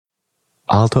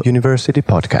Aalto University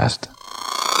podcast.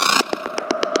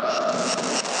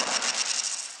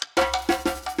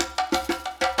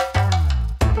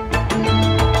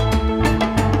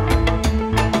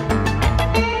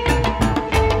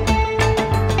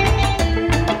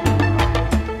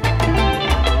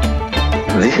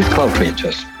 This is Cloud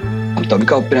Creatures. I'm Tomi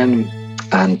Kauppinen,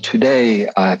 and today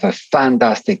I have a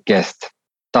fantastic guest,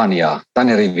 Tania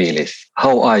Rivilis.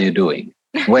 How are you doing?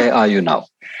 Where are you now?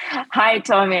 Hi,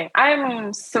 Tomi.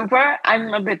 I'm super.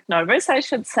 I'm a bit nervous, I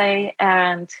should say,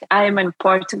 and I'm in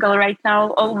Portugal right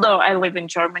now, although I live in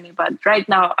Germany, but right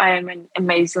now I am in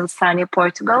amazing sunny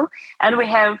Portugal, and we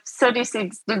have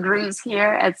 36 degrees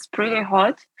here. It's pretty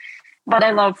hot, but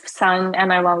I love sun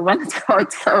and I love when it's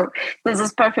hot, so this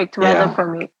is perfect weather for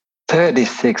me.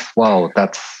 36, wow,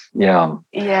 Yeah,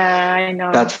 I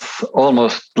know. That's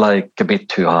almost like a bit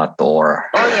too hot, or...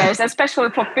 Oh, yes, especially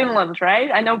for Finland,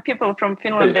 right? I know people from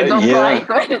Finland, they don't like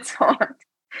when it's hot.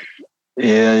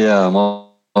 Yeah. I'm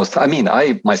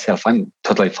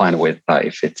totally fine with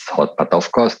if it's hot. But of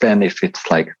course, then if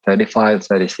it's like 35,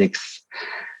 36,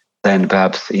 then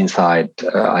perhaps inside,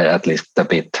 at least a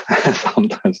bit.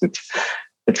 Sometimes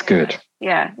it's good.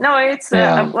 Yeah, no, it's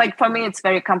like for me, it's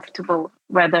very comfortable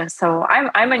weather, so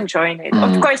I'm enjoying it.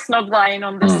 Of course, not lying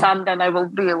on the sun, then I will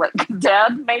be like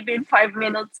dead maybe in 5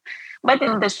 minutes, but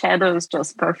in the shadow is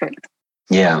just perfect.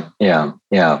 Yeah.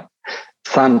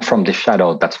 Sun from the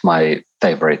shadow, that's my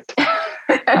favorite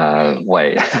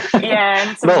way. Yeah,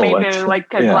 and so maybe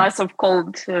like a glass of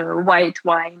cold white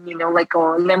wine, like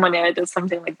or lemonade or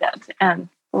something like that, and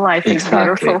life is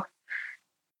beautiful.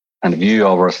 And view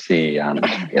over sea and,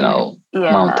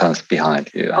 mountains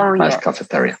behind you. And nice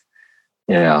cafeteria.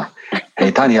 Yeah. Hey,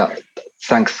 Tania,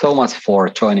 thanks so much for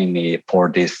joining me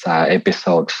for this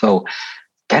episode. So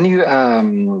can you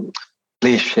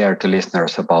please share to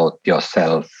listeners about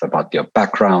yourself, about your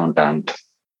background and...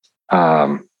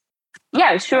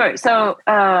 Yeah, sure. So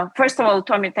first of all,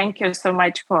 Tomi, thank you so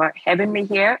much for having me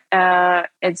here.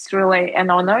 It's really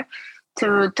an honor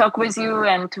to talk with you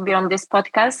and to be on this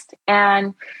podcast.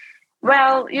 And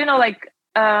well,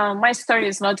 my story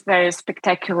is not very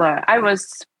spectacular. I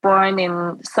was born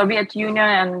in Soviet Union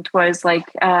and was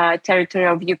like territory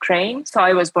of Ukraine. So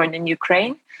I was born in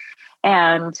Ukraine.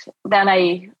 And then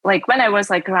when I was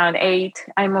like around 8,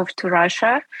 I moved to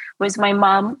Russia with my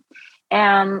mom.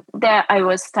 And there I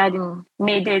was studying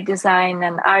media design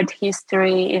and art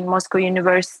history in Moscow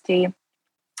University.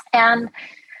 And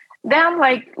then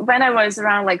when I was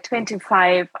around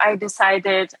 25, I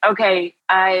decided, okay,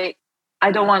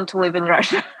 I don't want to live in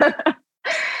Russia.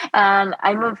 And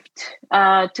I moved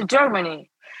to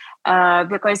Germany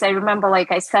because I remember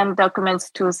I sent documents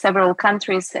to several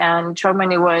countries, and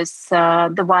Germany was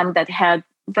the one that had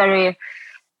very,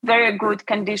 very good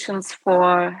conditions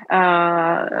for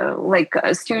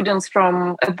students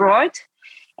from abroad.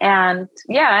 And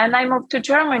I moved to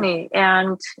Germany,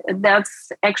 and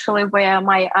that's actually where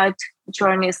my art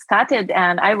journey started.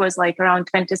 And I was around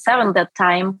 27 that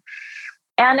time.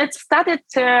 And it started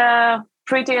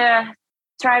pretty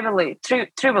trivially,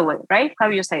 right? How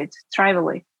you say it?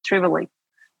 Trivially.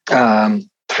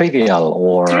 Trivial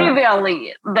or...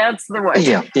 Trivially, that's the word.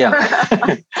 Yeah.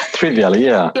 Trivially,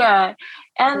 yeah. Yeah.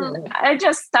 And I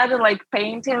just started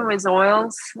painting with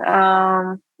oils.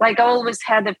 I always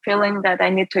had a feeling that I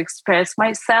need to express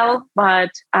myself,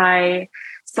 but I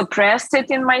suppressed it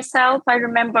in myself. I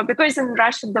remember because in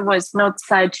Russia there was not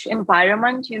such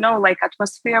environment,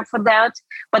 atmosphere for that.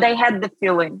 But I had the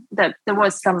feeling that there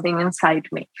was something inside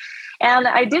me. And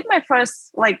I did my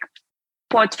first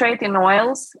portrait in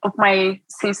oils of my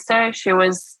sister. She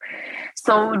was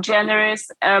so generous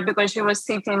because she was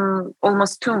sitting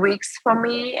almost 2 weeks for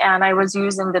me, and I was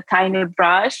using the tiny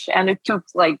brush, and it took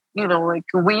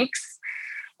weeks.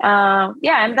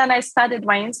 And then I started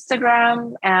my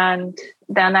Instagram, and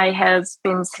then I have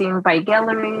been seen by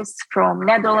galleries from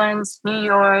Netherlands, New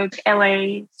York,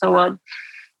 LA, so on.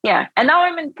 Yeah, and now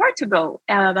I'm in Portugal,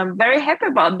 and I'm very happy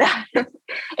about that.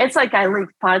 It's I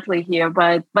live partly here,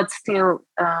 but still,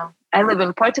 I live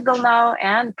in Portugal now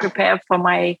and prepare for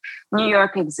my New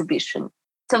York exhibition.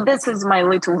 So this is my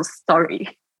little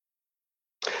story.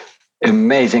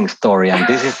 Amazing story, and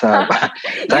this is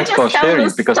thanks for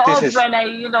sharing because this is when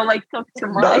I talk too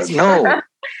much. No,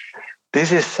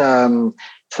 this is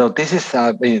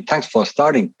thanks for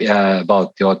starting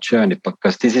about your journey,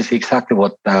 because this is exactly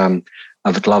what I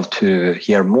would love to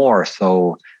hear more.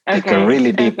 So take a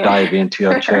really deep dive into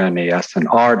your journey as an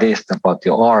artist, about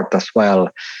your art as well.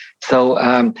 So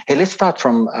hey, let's start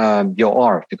from your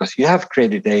art, because you have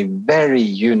created a very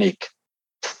unique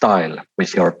style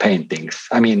with your paintings.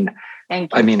 I mean,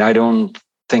 I don't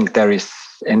think there is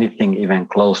anything even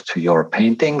close to your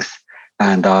paintings.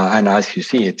 And as you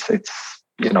see, it's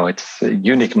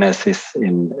uniqueness is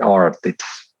in art.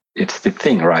 It's the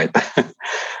thing, right?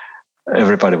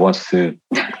 Everybody wants to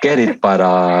get it,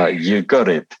 but you got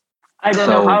it. I don't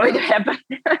know how it happened.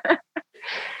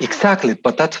 Exactly,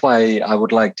 but that's why I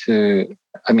would like to.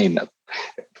 I mean,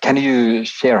 can you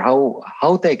share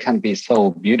how they can be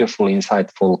so beautiful,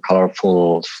 insightful,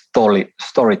 colorful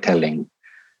storytelling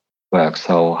work?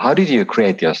 So, how did you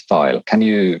create your style? Can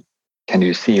you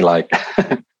see like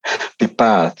the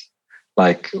path?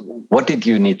 Like, what did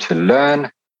you need to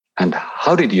learn, and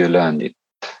how did you learn it?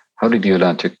 How did you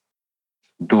learn to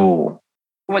do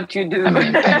what you do? I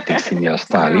mean, paintings in your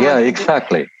style. Yeah,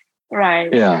 exactly.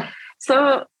 Right. Yeah.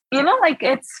 So, like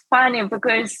it's funny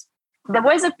because there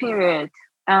was a period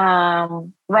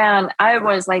when I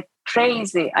was like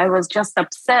crazy. I was just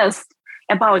obsessed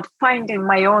about finding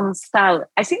my own style.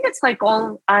 I think it's like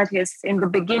all artists in the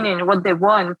beginning, what they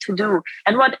want to do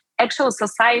and what actual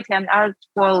society and art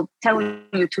will tell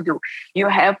you to do. You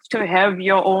have to have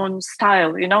your own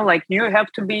style, like you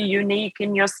have to be unique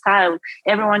in your style.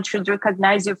 Everyone should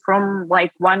recognize you from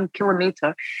like 1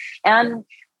 kilometer. And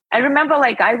I remember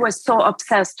like I was so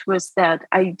obsessed with that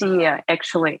idea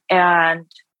actually. And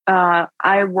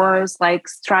I was like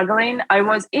struggling. I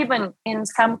was even in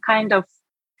some kind of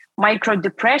micro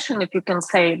depression, if you can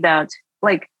say that.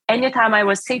 Like anytime I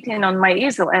was sitting on my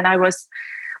easel and I was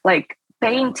like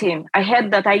painting, I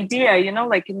had that idea,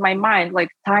 like in my mind, like,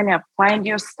 Tania, find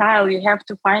your style. You have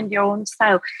to find your own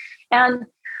style. And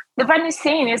the funny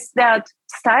thing is that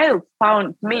style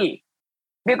found me,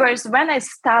 because when I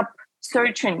stopped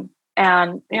searching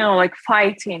and, like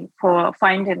fighting for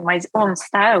finding my own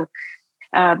style,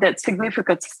 that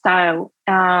significant style,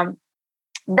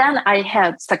 then I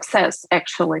had success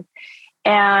actually.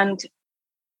 And,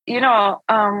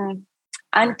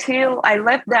 until I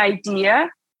left the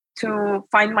idea to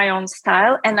find my own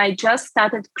style, and I just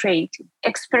started creating,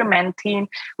 experimenting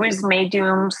with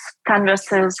mediums,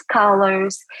 canvases,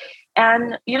 colors.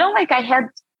 And, like I had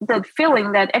the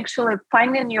feeling that actually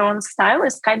finding your own style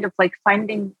is kind of like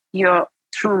finding your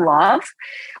true love.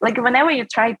 Like whenever you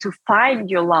try to find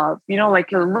your love,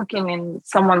 like you're looking in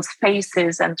someone's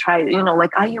faces and try,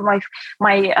 like, are you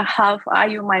my half? Are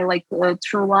you my like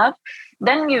true love?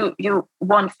 Then you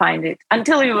won't find it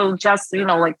until you will just,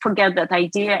 like forget that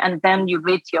idea. And then you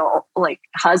meet your like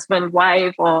husband,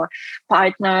 wife or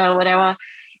partner or whatever.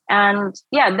 And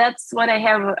yeah, that's what I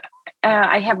have.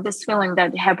 I have this feeling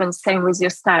that happens same with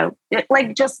your style.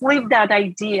 Like just leave that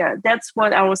idea. That's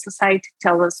what our society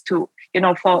tells us to,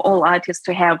 for all artists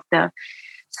to have the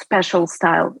special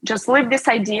style. Just leave this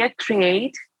idea,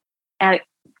 create, and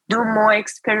do more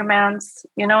experiments,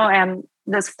 and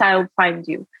the style find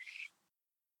you.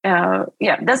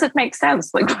 Does it make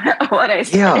sense? Like what I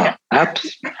say? Yeah,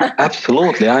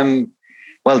 absolutely.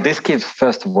 Well, this gives,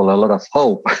 first of all, a lot of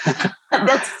hope.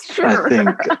 That's true. I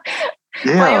think.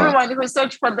 Yeah. For everyone who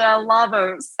search for their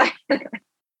lovers.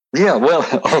 Yeah, well,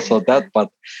 also that,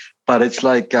 but it's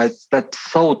like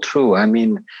that's so true. I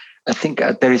mean, I think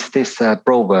there is this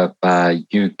proverb: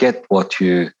 you get what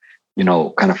you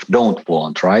kind of don't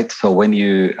want, right? So when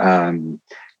you kind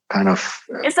of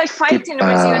it's like fighting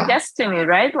with your destiny,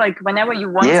 right? Like whenever you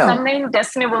want something,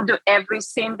 destiny will do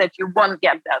everything that you won't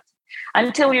get that.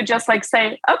 Until you just like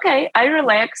say, okay, I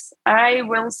relax, I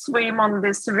will swim on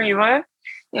this river,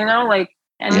 and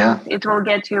it will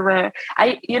get you where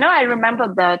I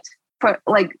remember that for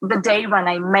like the day when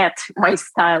I met my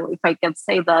style, if I can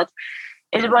say that.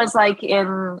 It was like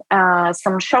in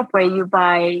some shop where you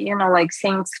buy, like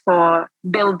things for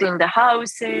building the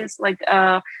houses, like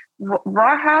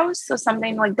warehouse or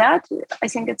something like that. I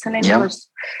think it's an English.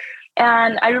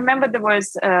 And I remember there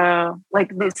was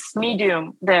like this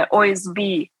medium, the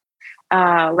OSB,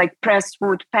 like pressed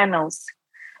wood panels.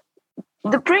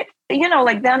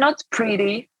 Like they're not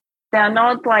pretty. They're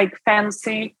not like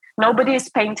fancy. Nobody is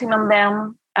painting on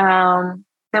them.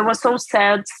 They were so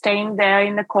sad staying there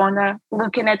in the corner,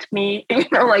 looking at me, and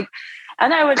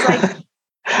I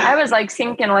was like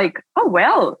thinking like, oh,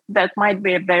 well, that might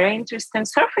be a very interesting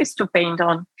surface to paint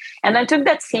on. And I took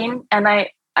that scene and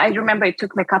I remember it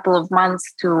took me a couple of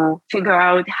months to figure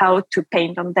out how to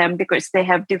paint on them, because they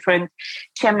have different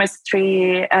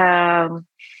chemistry,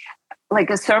 like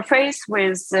a surface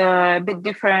with a bit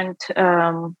different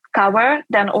color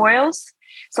than oils.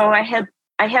 So I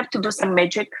have to do some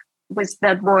magic with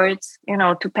that words,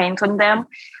 to paint on them.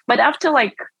 But after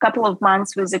like a couple of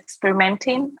months with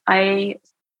experimenting, I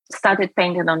started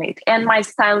painting on it. And my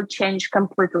style changed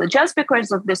completely just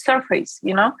because of the surface,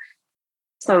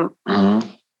 So,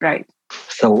 right.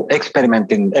 So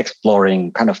experimenting,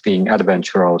 exploring, kind of being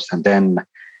adventurous, and then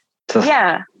just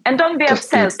and don't be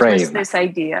obsessed with this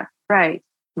idea, right?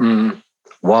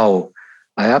 Wow,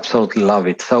 I absolutely love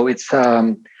it. So it's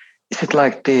is it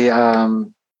like is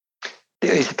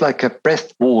it like a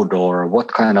pressed wood, or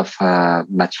what kind of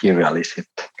material is it?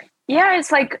 Yeah,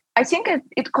 it's like, I think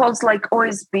it calls like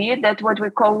OSB, that's what we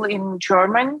call in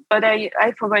German, but I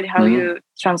forgot how you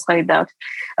translate that.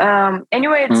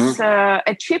 Anyway, it's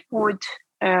a cheap wood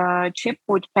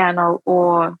panel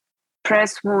or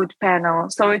pressed wood panel.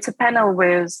 So it's a panel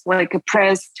with like a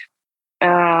pressed,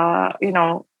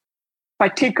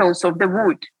 particles of the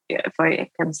wood, if I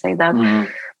can say that.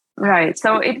 Right.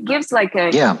 So it gives like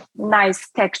a nice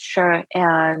texture.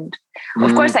 And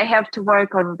of course, I have to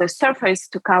work on the surface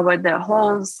to cover the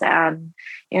holes and,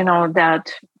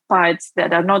 that parts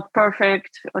that are not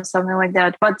perfect or something like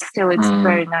that. But still, it's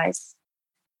very nice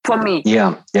for me.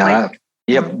 Yeah.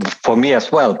 For me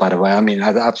as well, by the way. I mean,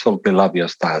 I absolutely love your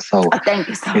style. So thank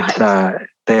you so much.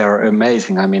 They are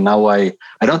amazing. I mean, now I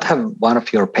don't have one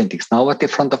of your paintings now at the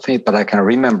front of me, but I can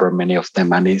remember many of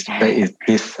them. And it's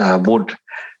this wood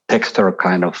texture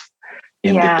kind of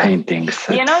in the paintings.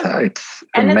 It's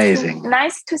amazing. It's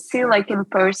nice to see like in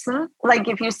person. Like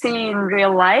if you see in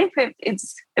real life,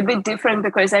 it's a bit different,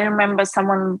 because I remember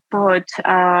someone bought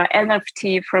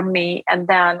NFT from me, and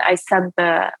then I sent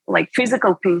the like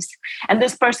physical piece, and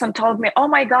this person told me, "Oh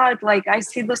my God, like I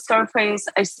see the surface,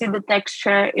 I see the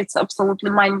texture. It's absolutely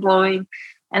mind-blowing."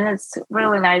 And it's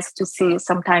really nice to see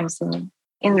sometimes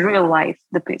in real life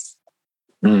the piece.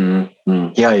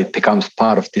 Yeah, it becomes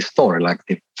part of the story, like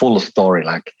the full story,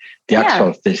 like the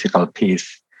actual physical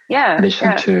piece, in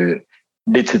addition to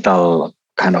digital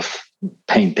kind of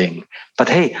painting. But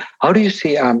hey, how do you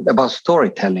see about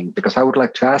storytelling? Because I would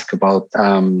like to ask about,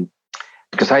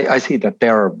 because I see that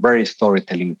there are very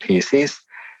storytelling pieces,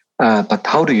 but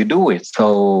how do you do it?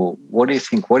 So what do you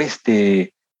think? What are the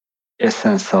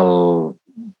essential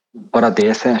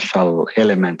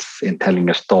elements in telling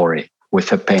a story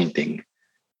with a painting?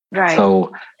 Right.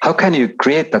 So how can you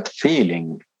create that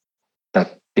feeling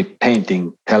that the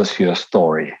painting tells you a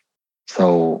story?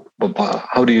 So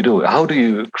how do you do it? How do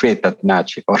you create that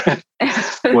magic? Or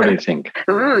what do you think?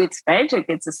 Ooh, it's magic.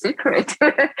 It's a secret.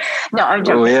 No, I'm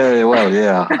joking.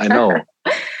 Yeah, I know.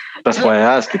 That's why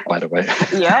I asked it, by the way.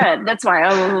 Yeah, that's why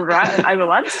I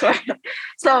will answer.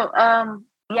 So,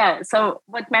 so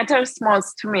what matters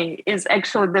most to me is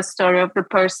actually the story of the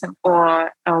person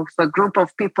or of a group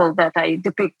of people that I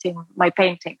depict in my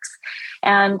paintings.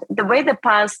 And the way the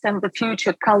past and the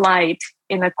future collide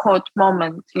in a caught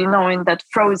moment, in that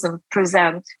frozen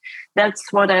present,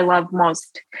 that's what I love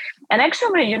most. And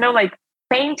actually, like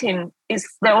painting is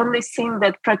the only thing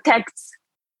that protects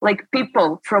like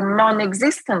people from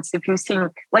non-existence, if you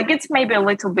think. Like it's maybe a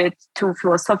little bit too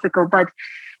philosophical, but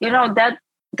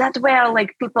that where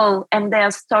like people and their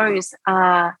stories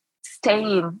are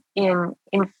staying in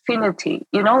infinity,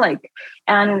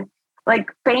 and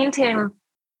like painting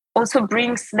also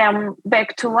brings them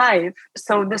back to life.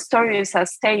 So the stories are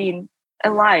staying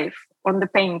alive on the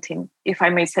painting, if I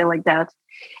may say like that.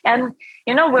 And,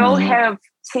 we all have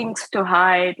things to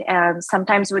hide, and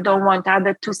sometimes we don't want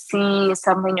others to see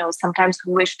something, or sometimes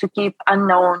we wish to keep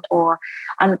unknown or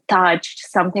untouched,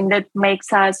 something that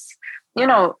makes us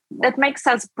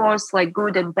both like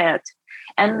good and bad.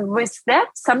 And with that,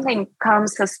 something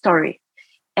comes a story.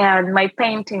 And my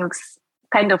paintings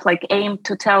kind of like aim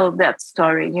to tell that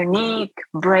story, unique,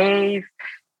 brave,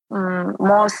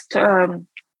 most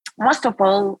of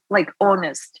all, like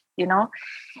honest,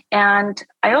 And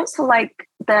I also like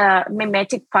the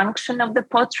mimetic function of the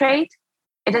portrait.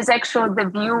 It is actually the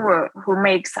viewer who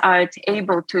makes art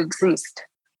able to exist.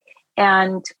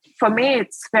 And for me,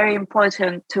 it's very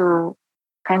important to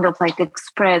kind of like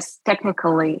express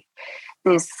technically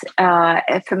this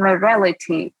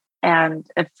ephemerality and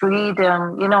a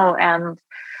freedom, and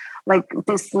like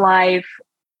this life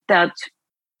that,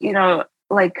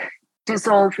 like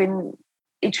dissolve in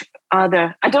each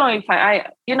other. I don't know if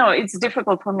I it's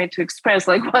difficult for me to express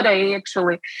like what I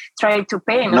actually try to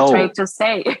paint or try to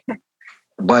say.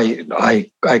 But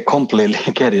I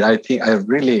completely get it. I think I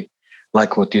really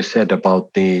like what you said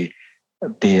about the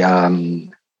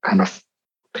kind of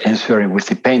ensuring with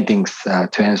the paintings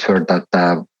to ensure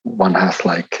that one has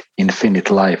like infinite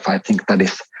life. I think that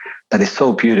is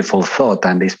so beautiful thought,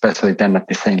 and especially then at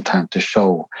the same time to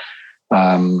show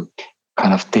kind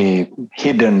of the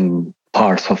hidden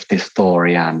parts of the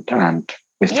story and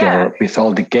with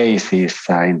all the gazes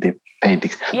in the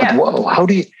paintings. Yeah. But how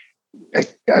do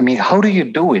you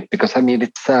do it? Because I mean,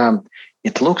 it's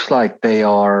it looks like they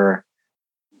are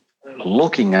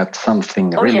looking at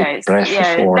something really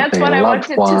precious or that's their what I loved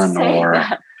wanted one to say. or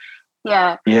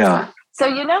yeah. So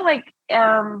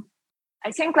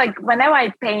I think like whenever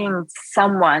I paint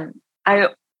someone, I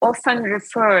often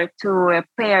refer to a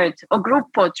paired or group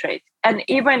portrait, and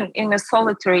even in a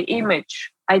solitary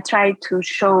image, I try to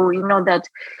show that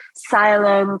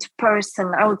silent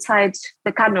person outside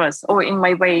the canvas, or in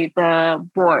my way the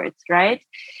board, right?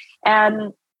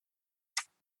 And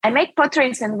I make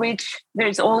portraits in which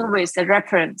there's always a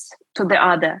reference to the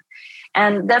other.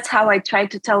 And that's how I try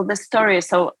to tell the story.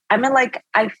 So,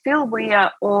 I feel we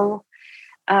are all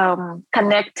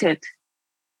connected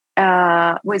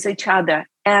with each other.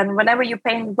 And whenever you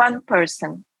paint one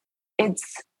person,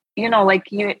 it's, you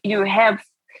have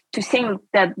to think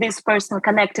that this person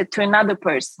connected to another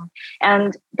person,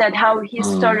 and that how his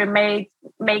story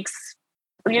makes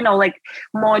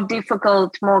more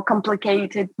difficult, more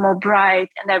complicated, more bright,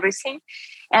 and everything.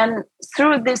 And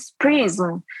through this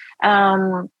prism,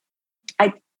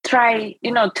 I try,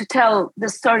 to tell the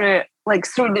story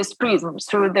through this prism,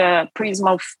 through the prism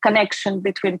of connection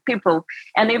between people.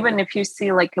 And even if you see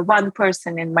one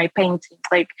person in my painting,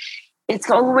 it's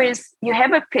always, you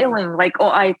have a feeling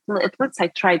at least I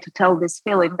try to tell this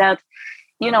feeling that,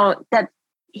 that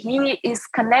he is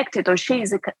connected, or she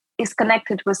is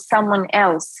connected with someone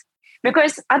else.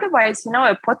 Because otherwise,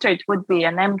 a portrait would be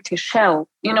an empty shell,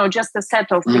 just a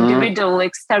set of individual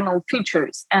external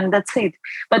features, and that's it.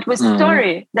 But with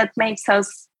story, that makes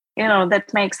us,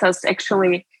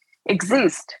 actually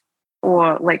exist,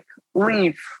 or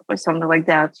live, or something like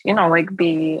that,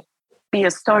 be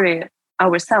a story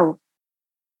ourselves.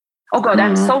 Oh God,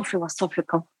 I'm so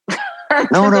philosophical.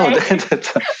 No.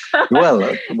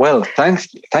 Well.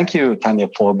 Thank you, Tania,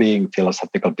 for being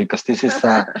philosophical, because this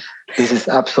is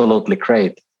absolutely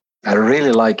great. I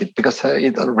really like it because I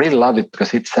really love it,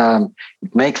 because it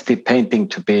makes the painting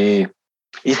to be.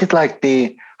 Is it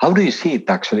how do you see it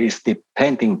actually? Is the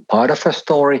painting part of a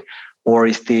story, or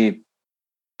is the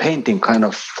painting kind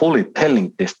of fully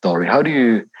telling this story? How do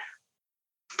you?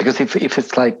 Because if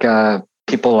it's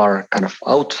people are kind of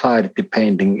outside the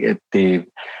painting, the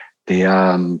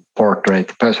portrait,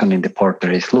 the person in the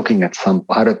portrait is looking at some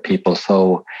other people.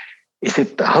 So is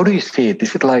it, how do you see it?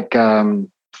 Is it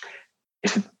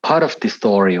is it part of the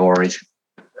story, or is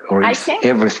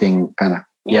everything kind of,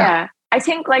 yeah, I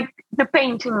think the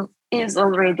painting is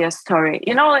already a story,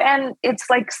 and it's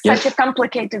such a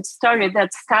complicated story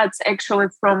that starts actually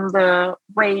from the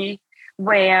way,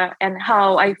 where, and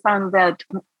how I found that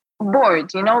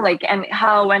board, and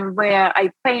how and where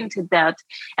I painted that,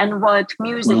 and what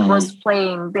music was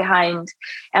playing behind,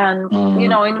 and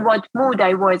in what mood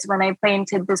I was when I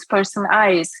painted this person's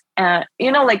eyes.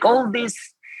 All this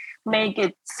make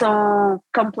it so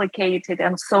complicated,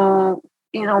 and so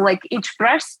each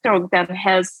brush stroke then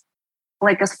has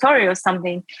a story or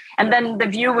something, and then the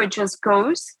viewer just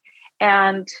goes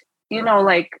and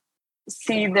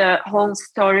see the whole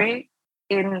story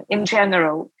in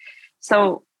general.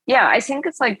 So yeah, I think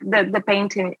it's the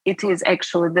painting, it is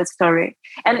actually the story.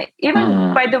 And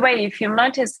even, by the way, if you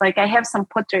notice, I have some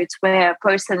portraits where a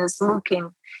person is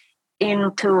looking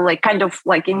into kind of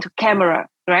into camera,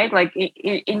 right?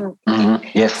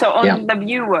 So on the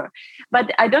viewer.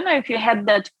 But I don't know if you had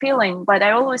that feeling, but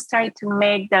I always try to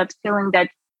make that feeling that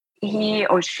he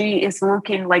or she is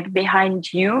looking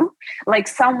behind you,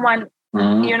 someone,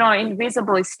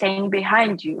 invisible is staying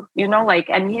behind you,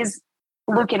 and he's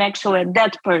looking actually at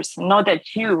that person, not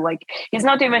at you. He's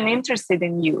not even interested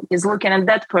in you. He's looking at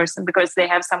that person because they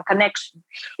have some connection,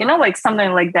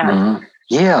 something like that.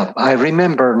 Yeah, I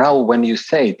remember now when you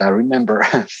say it, I remember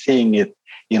seeing it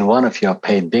in one of your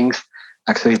paintings.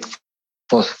 Actually, it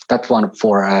was that one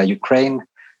for Ukraine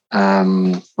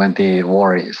when the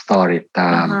war started.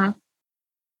 That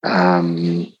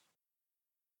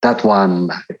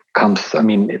one comes,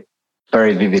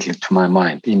 very vividly to my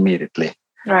mind immediately.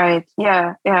 Right.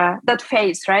 Yeah. That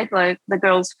face, right? The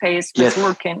girl's face was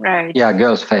looking, right? Yeah,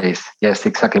 girl's face. Yes,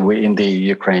 exactly. In the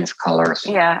Ukraine's colors.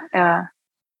 Yeah.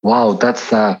 Wow, that's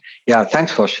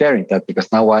thanks for sharing that,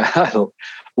 because now I'll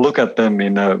look at them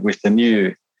with the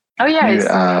new. Oh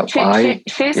yeah,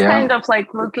 she's kind of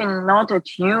looking not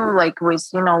at you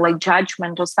with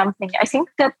judgment or something. I think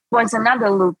that was another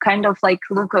look, kind of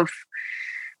look of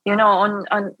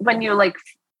on when you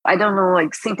I don't know,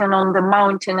 sitting on the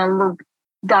mountain and look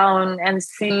down and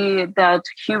see that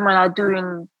humans are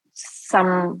doing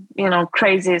some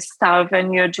crazy stuff,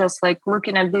 and you're just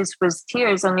looking at this with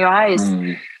tears on your eyes.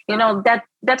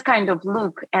 That kind of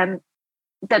look, and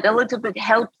that a little bit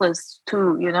helpless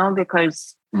too,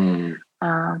 because you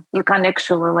can't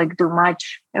actually do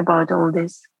much about all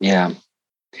this. Yeah.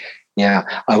 Yeah,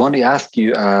 I want to ask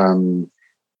you a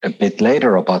bit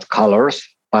later about colors,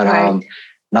 but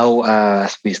now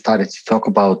as we started to talk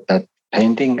about that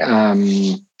painting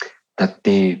that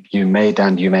you made,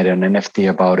 and you made an NFT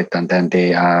about it, and then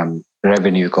the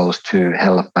revenue goes to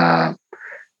help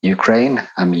Ukraine,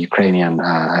 Ukrainian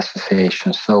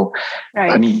association. So,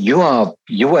 I mean, you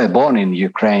were born in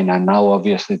Ukraine, and now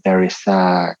obviously there is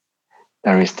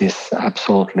this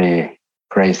absolutely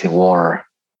crazy war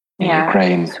in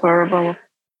Ukraine. It's horrible.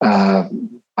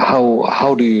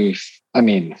 How do you? I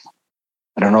mean,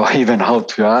 I don't know even how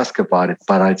to ask about it,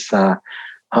 but it's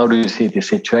how do you see the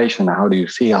situation? How do you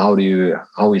see? How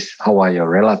are your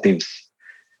relatives?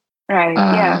 Right.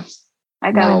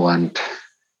 I got now it.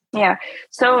 And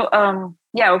so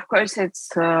of course it's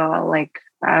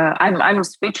I'm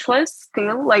speechless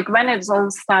still. Like when it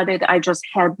all started, I just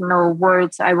had no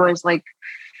words. I was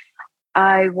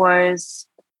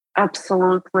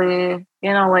absolutely,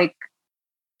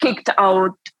 kicked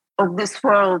out of this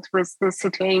world with this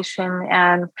situation.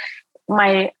 And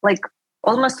my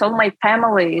almost all my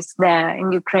family is there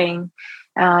in Ukraine,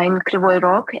 in Kryvyi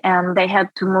Rog, and they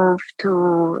had to move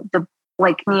to the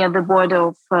near the border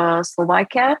of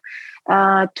Slovakia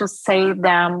to save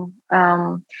them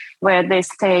where they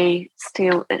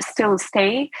still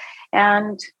stay.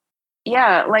 And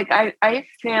I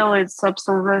feel it's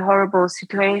absolutely horrible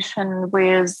situation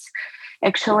with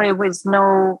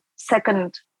no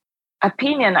second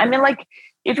opinion. I mean,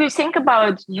 if you think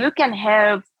about, you can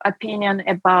have opinion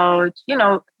about,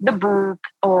 the book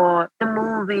or the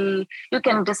movie. You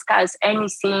can discuss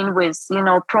anything with,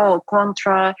 pro or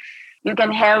contra. You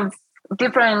can have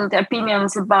different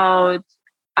opinions about,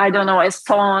 I don't know, a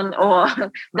song or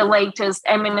the latest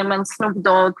Eminem and Snoop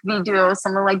Dogg video or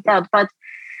something like that. But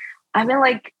I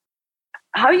mean,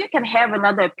 how you can have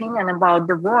another opinion about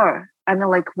the war? I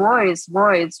mean, war is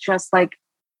war. It's just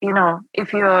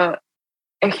if you're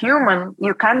a human,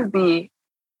 you can't be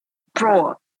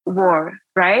pro-war,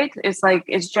 right?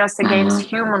 It's just against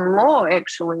human law,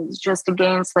 actually. It's just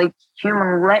against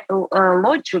human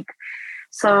logic.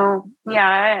 So,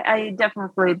 I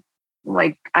definitely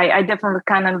I definitely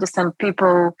can understand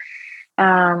people.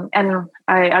 And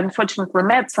I unfortunately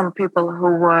met some people who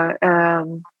were,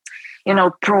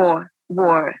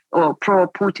 pro-war or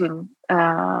pro-Putin,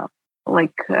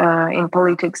 in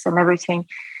politics and everything.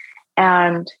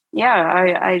 And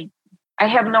I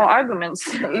have no arguments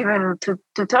even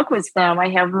to talk with them. I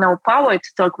have no power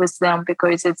to talk with them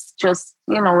because it's just,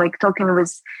 talking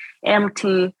with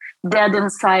empty, dead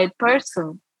inside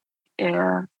person.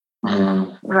 Yeah.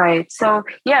 Right. So,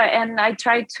 and I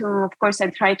try to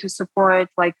support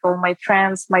all my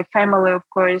friends, my family, of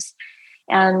course,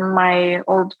 and my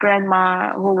old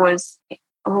grandma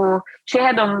who she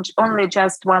had only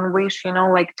just one wish,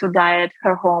 to die at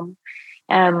her home.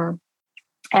 And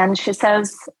she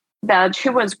says that she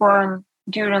was born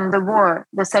during the war,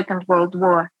 the Second World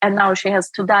War, and now she has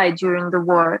to die during the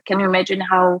war. Can you imagine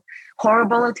how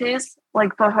horrible it is,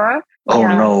 for her? Oh,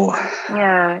 no.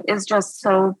 Yeah, it's just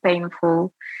so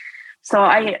painful. So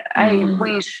I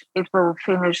wish it will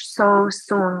finish so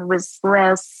soon with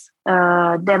less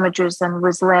damages and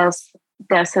with less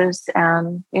deaths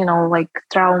and,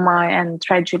 trauma and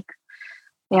tragic.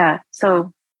 Yeah,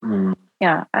 so...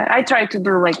 I try to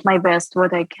do my best,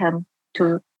 what I can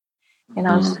to,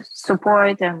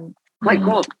 support and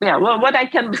what I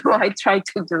can do, I try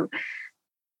to do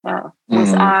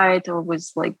with art or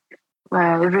with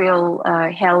real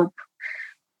help.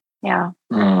 Yeah.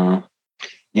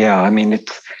 Yeah, I mean,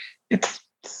 it's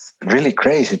really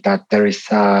crazy that there is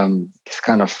this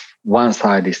kind of one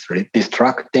side is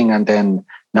distracting, and then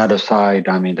another side,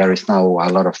 I mean, there is now a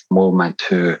lot of movement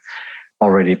to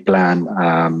already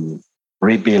plan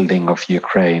rebuilding of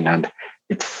Ukraine, and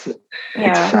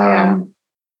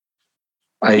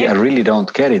I really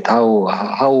don't get it.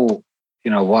 How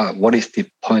what is the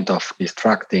point of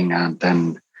distracting, and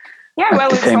then at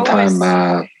the same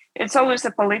time it's always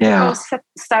a political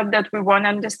stuff that we won't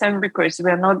understand because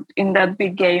we're not in that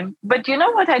big game. But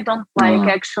what I don't like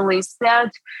actually is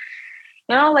that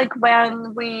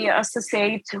when we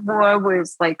associate war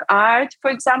with art,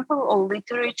 for example, or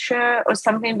literature or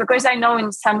something, because I know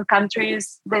in some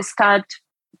countries they start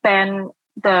ban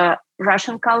the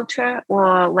Russian culture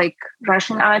or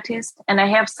Russian artists. And I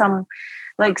have some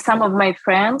of my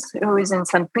friends who is in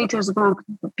St. Petersburg,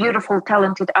 beautiful,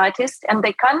 talented artists, and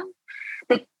they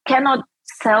cannot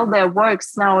sell their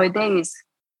works nowadays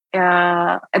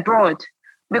abroad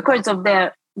because of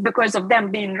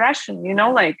them being Russian,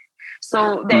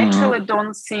 So they actually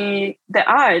don't see the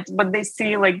art, but they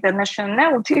see the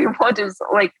nationality, what is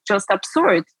just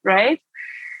absurd, right?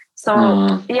 So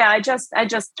I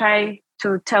just try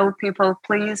to tell people,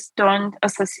 please don't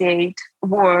associate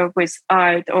war with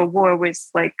art or war with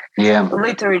like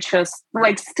literature.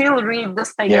 Like still read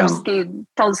Dostoevsky,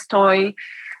 Tolstoy,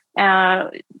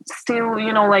 still,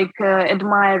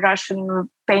 admire Russian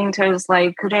painters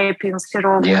like Repin,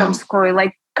 Serov, Tolstoy.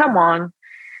 Like, come on.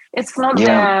 It's not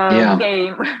the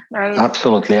game, right?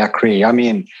 Absolutely agree. I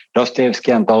mean,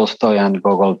 Dostoevsky and Tolstoy and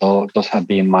Gogol, those have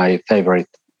been my favorite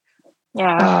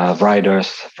writers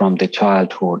from the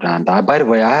childhood. And by the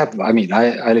way, I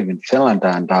live in Finland,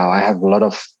 and I have a lot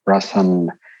of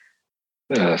Russian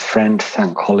friends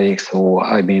and colleagues who,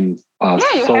 are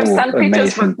so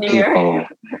amazing people.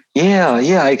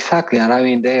 Yeah, exactly.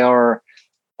 And they're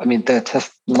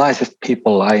just nicest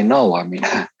people I know. I mean,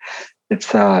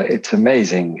 it's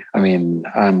amazing. I mean,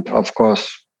 and of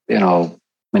course,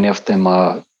 many of them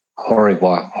are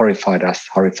horrified as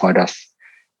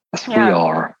we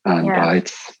are, and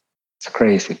it's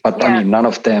crazy. But none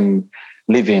of them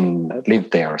live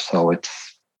there, so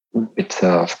it's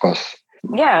of course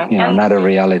another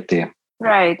reality.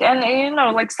 Right, and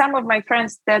like some of my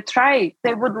friends that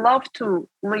they would love to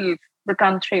leave the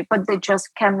country, but they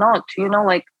just cannot.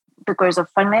 Like because of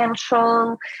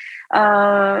financial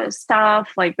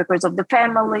stuff, like because of the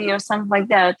family or something like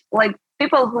that. Like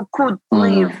people who could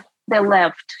leave, they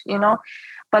left,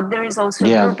 but there is also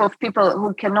a group of people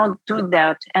who cannot do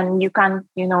that, and you can't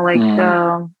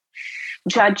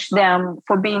judge them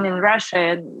for being in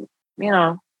Russia,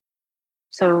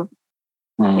 so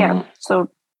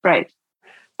right,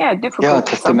 difficult.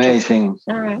 Just amazing.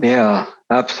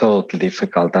 Absolutely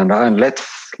difficult, and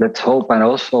let's hope and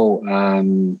also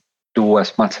do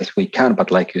as much as we can,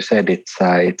 but like you said, it's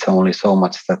only so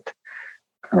much that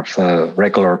kind of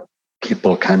regular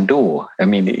people can do. I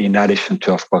mean, in addition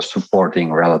to, of course,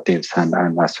 supporting relatives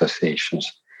and associations,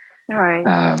 right?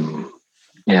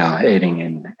 Aiding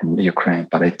in Ukraine.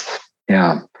 But it's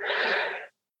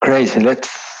crazy.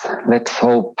 Let's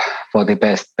hope for the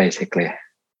best, basically.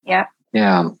 Yeah.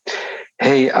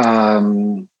 Hey,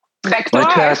 back to I'd like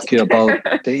art. to ask you about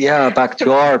back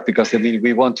to art, because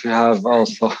we want to have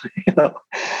also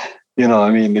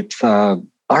it's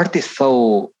art is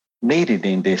so needed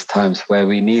in these times where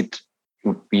we need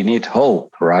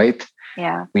hope, right?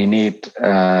 We need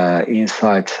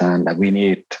insights, and we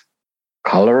need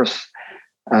colors,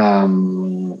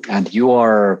 and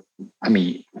your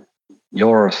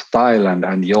style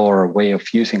and your way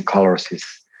of using colors is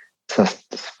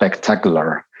just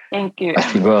spectacular. Thank you.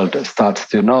 As the world starts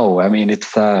to know,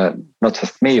 it's not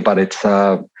just me, but it's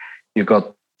you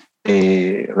got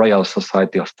the Royal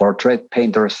Society of Portrait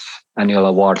Painters annual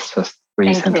awards just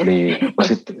recently.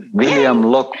 Was it William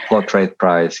Locke Portrait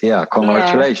Prize? Yeah,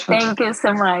 congratulations. Thank you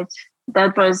so much.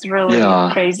 That was really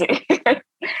crazy.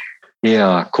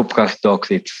 Kupka's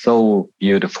Dogs. It's so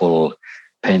beautiful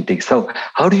painting. So,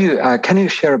 how do you? Can you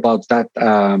share about that?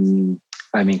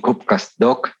 Kupka's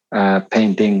Dog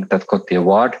painting that got the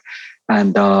award,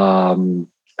 and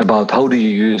about how do you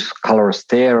use colors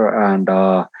there, and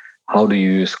how do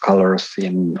you use colors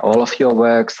in all of your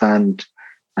works, and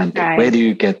where do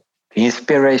you get the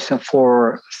inspiration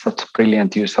for such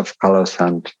brilliant use of colors?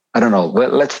 And I don't know.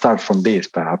 Well, let's start from this,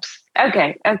 perhaps.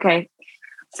 Okay.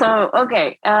 So,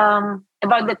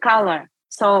 about the color.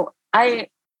 So I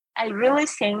really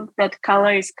think that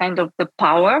color is kind of the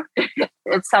power.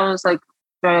 It sounds like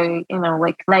very,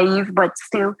 naive, but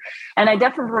still. And I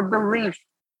definitely believe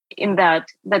in that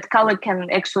color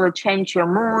can actually change your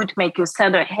mood, make you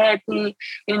sad or happy,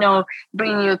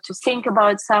 bring you to think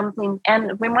about something.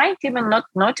 And we might even not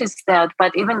notice that,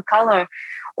 but even color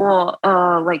or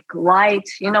like light,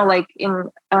 like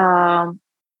in,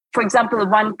 for example,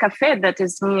 one cafe that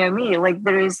is near me, like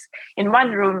there is in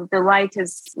one room, the light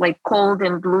is like cold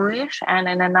and bluish, and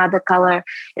in another color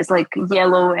is like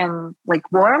yellow and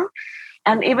like warm.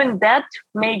 And even that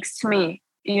makes me,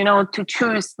 to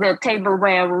choose the table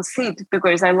where I will sit,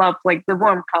 because I love like the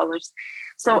warm colors.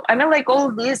 So like all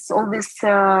this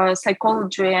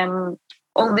psychology and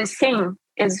all this thing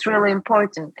is really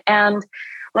important. And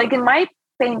like in my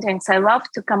paintings, I love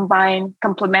to combine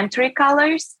complementary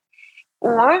colors,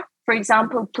 or for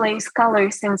example, place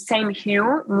colors in same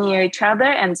hue near each other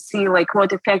and see like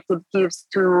what effect it gives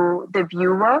to the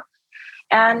viewer.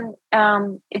 And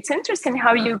it's interesting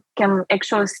how you can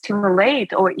actually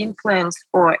stimulate or influence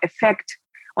or affect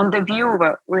on the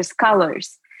viewer with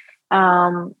colors.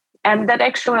 And that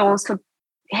actually also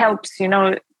helps,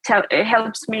 it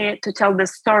helps me to tell the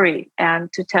story and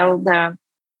to tell the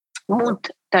mood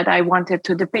that I wanted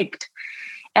to depict.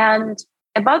 And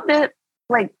about the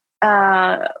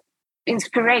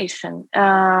inspiration.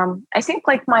 I think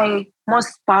like my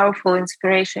most powerful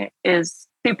inspiration is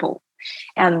people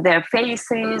and their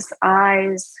faces,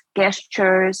 eyes,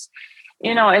 gestures,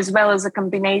 as well as a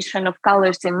combination of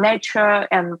colors in nature.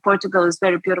 And Portugal is a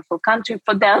very beautiful country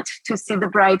for that, to see the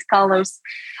bright colors,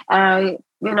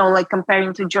 like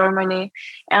comparing to Germany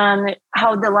and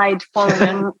how the light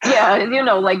falling.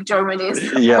 And like Germany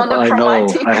is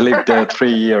monochromatic. I know. I lived there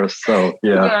 3 years, so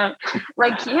yeah.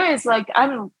 Like here is like,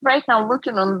 I'm right now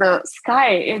looking on the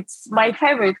sky. It's my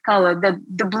favorite color,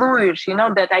 the bluish,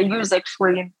 that I use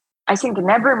actually. I think in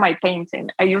every my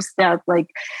painting, I use that like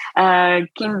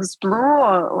King's blue,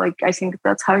 or like I think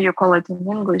that's how you call it in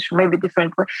English, maybe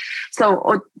differently.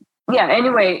 So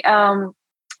anyway,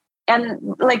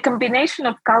 and like combination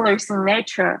of colors in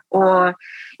nature, or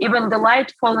even the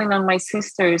light falling on my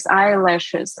sister's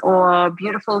eyelashes, or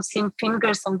beautiful seeing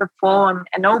fingers on the phone,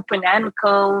 an open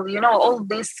ankle, all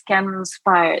this can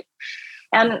inspire.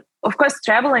 And of course,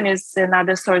 traveling is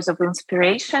another source of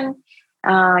inspiration.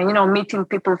 Meeting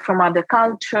people from other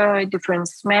culture, different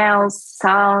smells,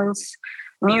 sounds,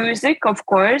 music, of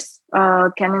course,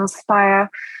 can inspire.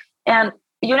 And,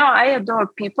 I adore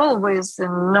people with a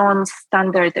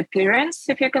non-standard appearance,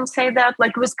 if you can say that,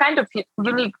 like with kind of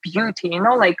unique beauty,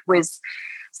 like with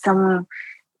some,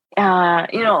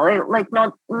 like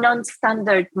not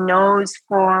non-standard nose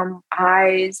form,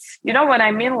 eyes, you know what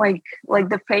I mean? Like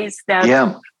the face that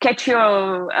catch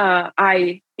your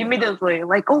eye immediately,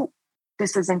 like, oh,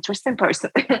 this is an interesting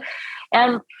person.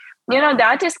 And, the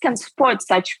artist can spot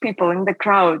such people in the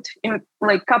crowd in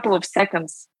like a couple of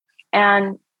seconds.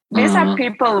 And these are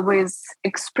people with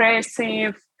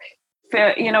expressive,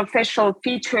 facial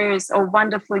features or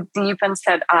wonderfully deep and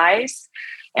sad eyes.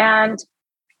 And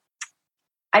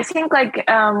I think like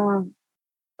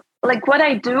what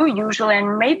I do usually,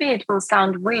 and maybe it will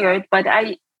sound weird, but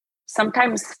I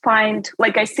sometimes find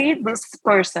like I see this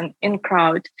person in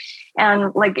crowd,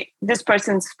 and like this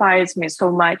person inspires me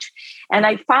so much. And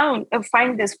I find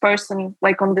this person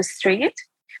like on the street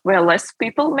where less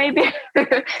people maybe,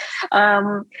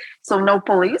 so no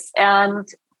police, and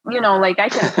like I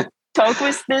can talk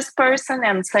with this person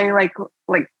and say like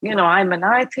I'm an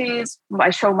artist.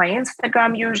 I show my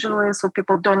Instagram usually, so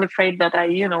people don't afraid that I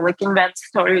like invent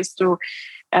stories to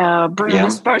bring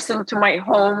this person to my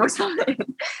home or something.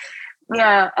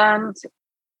 And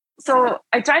so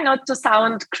I try not to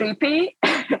sound creepy.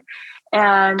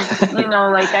 And,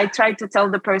 like I try to tell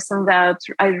the person that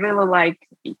I really like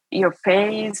your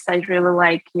face. I really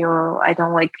like I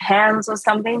don't like hands or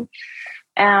something.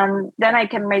 And then I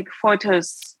can make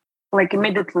photos like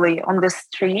immediately on the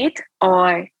street,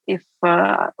 or if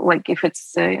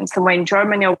it's in somewhere in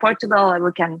Germany or Portugal,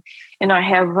 we can,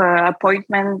 have an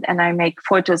appointment and I make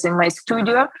photos in my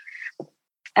studio.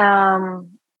 And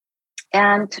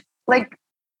like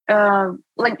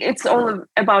it's all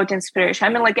about inspiration. I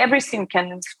mean, like everything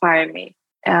can inspire me.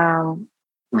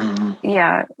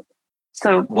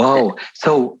 So wow.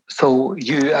 So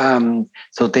you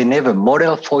so they never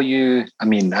model for you. I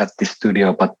mean, at the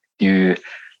studio, but you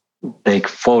take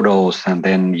photos and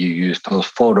then you use those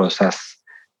photos as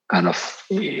kind of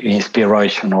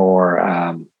inspiration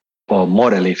or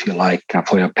model, if you like,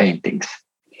 for your paintings.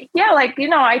 Yeah, like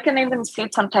I can even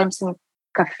sit sometimes in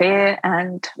cafe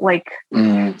and like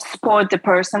spot the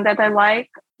person that I like.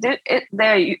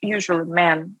 They're usually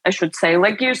men, I should say.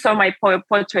 Like you saw my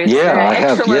portraits. Yeah, I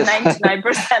actually have, yes.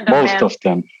 99% of most men. of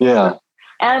them. Yeah.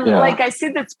 And like I see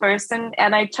this person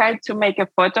and I try to make a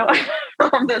photo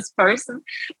of this person,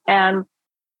 and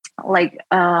like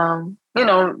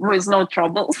with no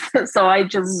troubles. So I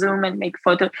just zoom and make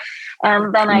photo,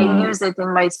 and then I use it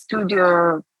in my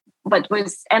studio, but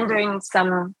with entering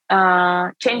some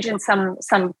changing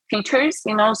some features,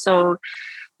 so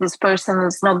this person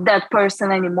is not that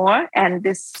person anymore, and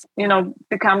this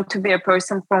become to be a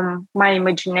person from my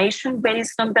imagination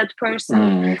based on that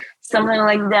person, something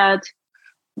like that.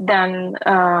 Then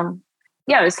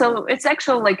so it's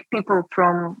actually like people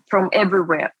from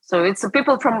everywhere. So it's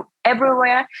people from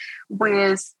everywhere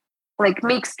with like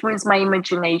mixed with my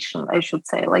imagination, I should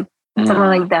say, like something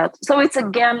like that. So it's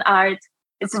again art.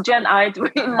 It's a gen art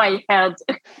in my head.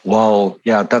 Wow,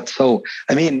 yeah, that's so.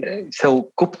 I mean,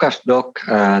 so Kupka's dog,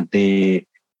 the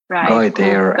guy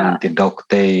there and the dog,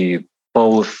 they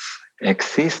both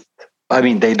exist. I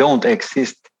mean, they don't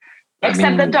exist.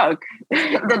 Except the dog.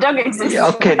 The dog exists. Yeah,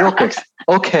 okay, dog exists.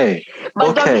 Okay.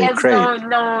 But okay, dog has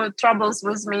no troubles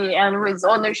with me and with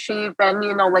ownership, and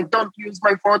like don't use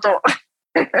my photo.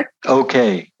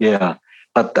 Okay, yeah.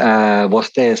 But was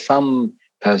there some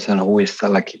person who is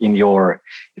like in your?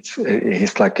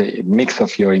 He's like a mix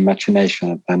of your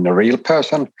imagination and a real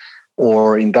person,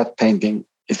 or in that painting,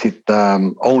 is it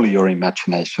only your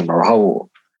imagination, or how?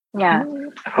 Yeah.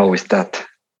 How is that?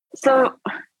 So,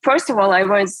 first of all, I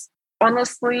was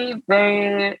honestly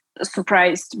very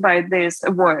surprised by this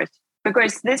award,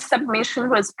 because this submission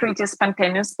was pretty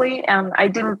spontaneously and I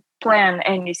didn't plan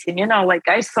anything. Like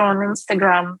I saw on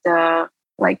Instagram a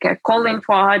calling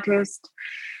for artists,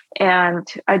 and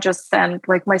I just sent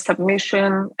like my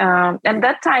submission. And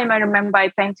that time I remember I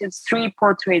painted 3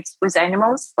 portraits with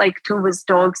animals, like 2 with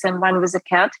dogs and 1 with a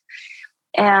cat.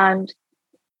 And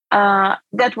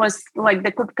that was like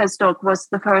the Kupka's dog was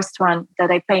the first one that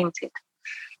I painted.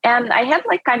 And I had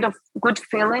like kind of good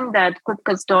feeling that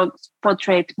Kupka's dog's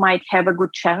portrait might have a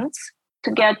good chance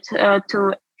to get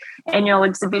to annual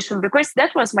exhibition, because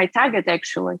that was my target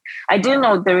actually. I didn't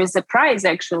know there is a prize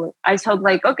actually. I thought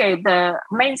like, okay, the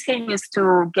main thing is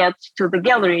to get to the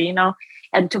gallery,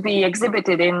 and to be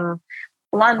exhibited in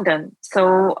London.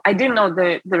 So I didn't know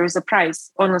there is a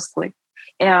prize, honestly.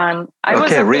 And I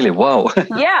was really, wow.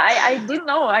 I didn't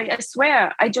know. I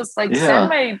swear, I just sent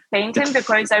my painting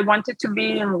because I wanted to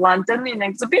be in London in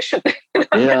exhibition.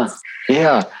 Yeah.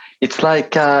 It's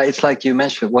like you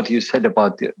mentioned what you said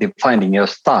about the finding your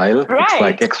style. Right. It's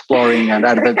like exploring and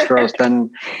adventurous. then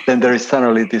there is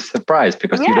suddenly this surprise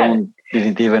because you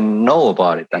didn't even know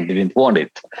about it and didn't want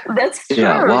it. That's true.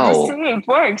 Yeah, wow. You see, it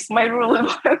works. My rule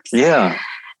works. Yeah.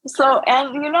 So,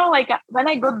 and when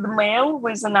I got the mail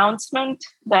with announcement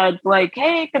that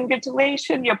hey,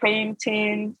 congratulations, your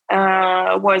painting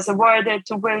was awarded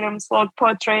to Williams Log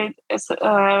Portrait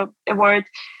Award,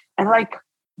 and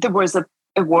there was a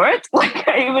award,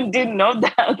 I even didn't know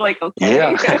that.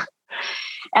 Okay.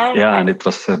 Yeah. And it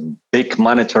was a big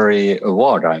monetary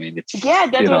award. I mean, it's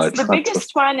that was the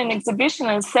biggest one in exhibition,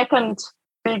 and second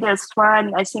biggest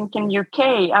one, I think, in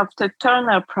UK after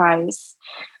Turner Prize.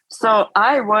 So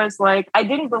I was I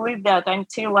didn't believe that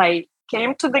until I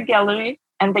came to the gallery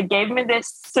and they gave me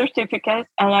this certificate,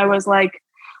 and I was like,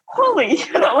 holy,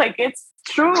 it's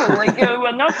true.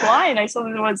 We're not lying. I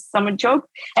thought it was some joke.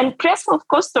 And Preslav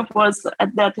Kostov was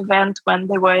at that event when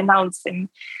they were announcing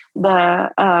the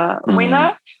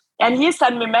winner. And he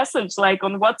sent me a message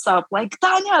on WhatsApp,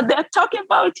 Tania, they're talking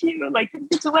about you,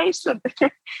 congratulations.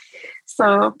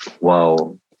 So,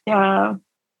 wow. Yeah,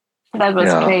 that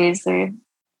was crazy.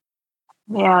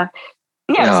 Yeah.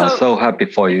 So happy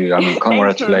for you. I mean,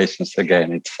 congratulations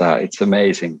again. It's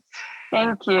amazing.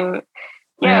 Thank you.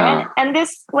 Yeah. And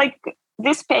this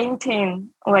this painting,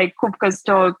 Kupka's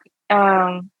dog,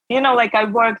 I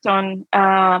worked on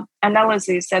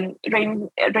analysis and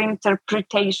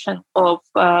reinterpretation of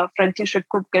František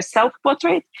Kupka's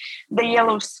self-portrait, the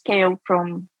yellow scale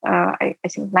from I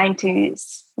think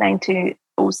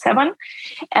 1907,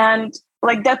 and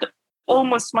that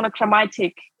almost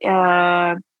monochromatic,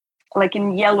 in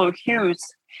yellow hues.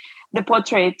 The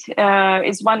portrait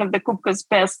is one of the Kupka's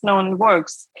best known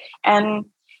works. And,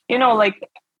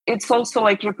 it's also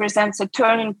represents a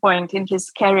turning point in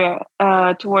his career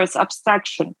towards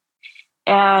abstraction.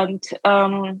 And,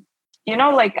 I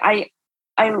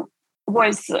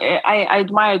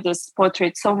admire this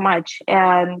portrait so much.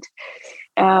 And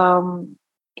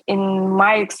in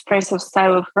my expressive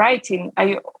style of writing,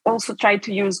 I also try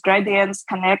to use gradients,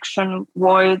 connection,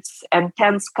 voids, and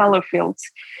tense color fields.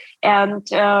 And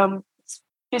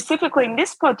specifically in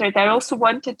this portrait, I also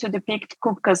wanted to depict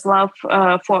Kupka's love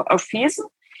for orphism,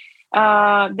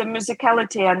 the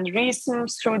musicality and rhythm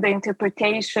through the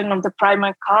interpretation of the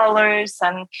primary colors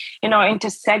and,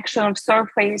 intersection of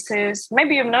surfaces.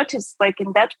 Maybe you've noticed,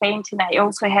 in that painting, I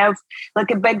also have a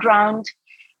background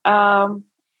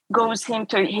goes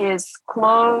into his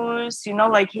clothes,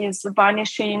 he's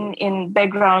vanishing in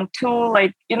background too,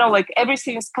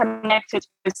 everything is connected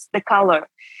with the color.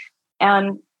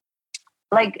 And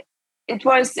it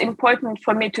was important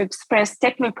for me to express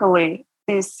technically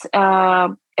this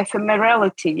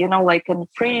ephemerality, and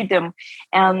freedom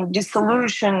and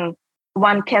dissolution,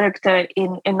 one character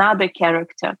in another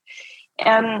character.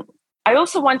 And I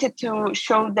also wanted to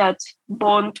show that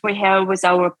bond we have with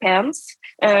our pets,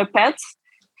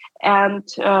 and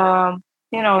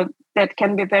that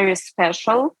can be very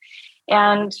special.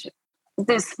 And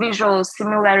this visual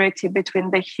similarity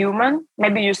between the human,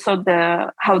 maybe you saw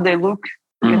how they look,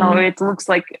 it looks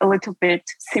a little bit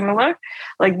similar,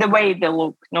 the way they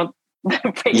look, not the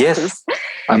faces. Yes,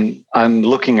 I'm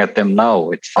looking at them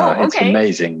now. It's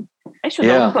amazing. I should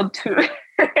also too.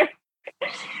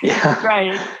 Yeah,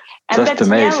 right. And just that's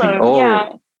amazing.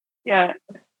 Yellow. Yeah,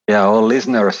 all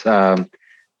listeners,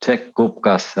 check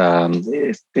Kupka's.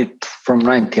 It's from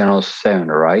 1907,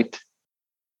 right?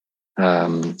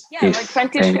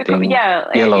 František. Yeah,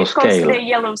 yellow it calls scale. the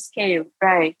yellow scale,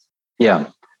 right? Yeah,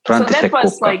 So that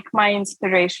was like my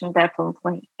inspiration,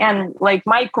 definitely. And like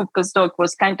my Kupka's dog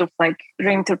was kind of like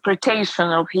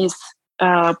reinterpretation of his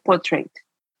portrait.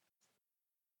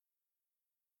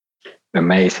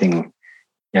 Amazing.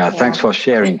 Yeah, thanks for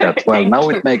sharing that. Well, now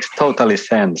it makes totally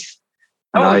sense.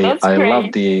 That's I great.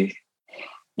 love the...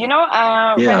 when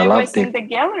I was in the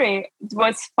gallery, it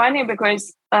was funny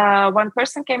because one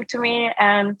person came to me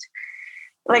and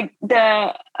like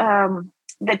the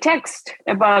text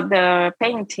about the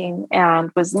painting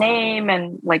and was name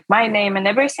and like my name and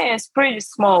everything is pretty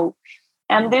small.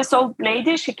 And this old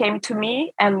lady, she came to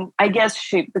me and I guess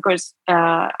because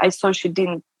I saw she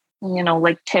didn't,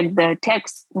 like check the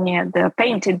text near the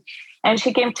painting. And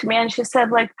she came to me and she said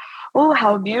like, oh,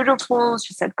 how beautiful.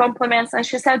 She said compliments. And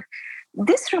she said,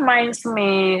 this reminds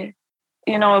me,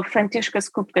 of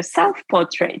Františka Kupka's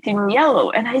self-portrait in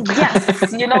yellow. And I guess,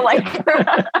 like...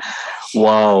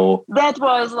 Wow. That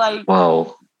was like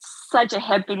such a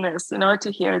happiness,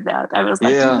 to hear that. I was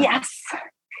like, yes.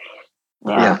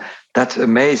 Yeah, that's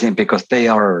amazing because they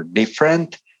are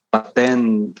different, but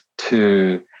then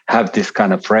to have this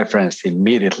kind of reference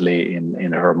immediately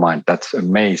in her mind, that's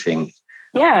amazing.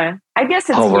 Yeah, I guess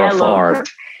it's Power yellow. Of art.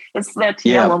 It's that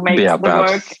yellow makes the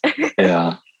perhaps.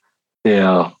 work.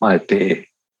 Yeah, might be.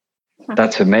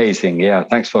 That's amazing. Yeah,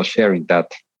 thanks for sharing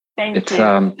that. Thank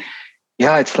you.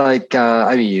 It's like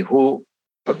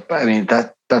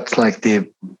that's like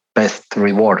the best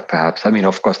reward, perhaps. I mean,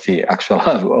 of course, the actual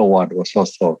award was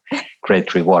also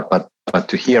great reward, but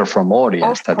to hear from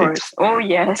audience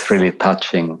it's really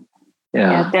touching.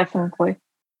 Yeah, definitely.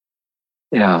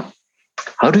 Yeah.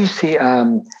 How do you see?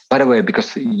 By the way,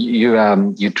 because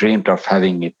you dreamed of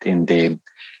having it in the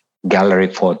gallery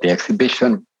for the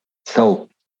exhibition, so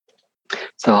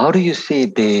how do you see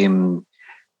the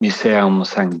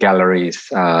museums and galleries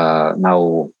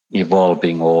now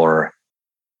evolving or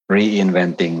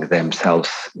reinventing themselves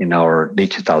in our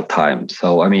digital time?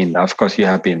 So, I mean, of course, you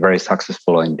have been very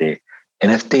successful in the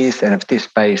NFT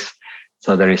space.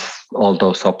 So there is all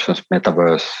those options,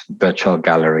 metaverse, virtual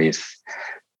galleries,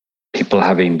 people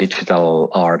having digital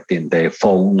art in their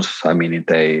phones, in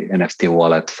the NFT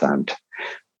wallets. And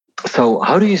so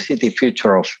how do you see the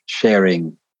future of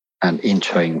sharing and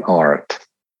enjoying art?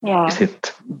 Yeah. Is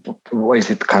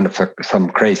it kind of some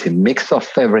crazy mix of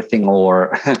everything,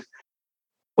 or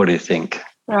what do you think?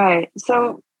 Right.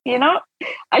 So,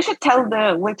 I should tell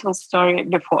the little story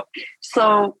before.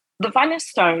 So the funny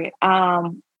story,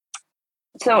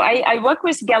 so I work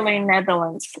with gallery in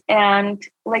Netherlands, and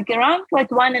like around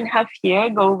 1.5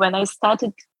 years ago, when I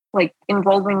started like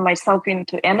involving myself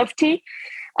into NFT,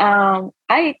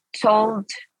 I told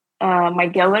my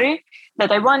gallery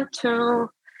that I want to,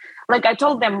 I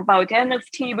told them about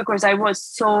NFT because I was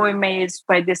so amazed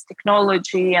by this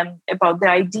technology and about the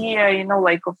idea,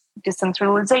 of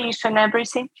decentralization,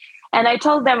 everything. And I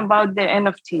told them about the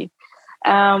NFT.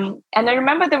 And I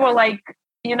remember they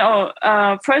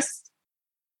were first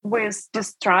with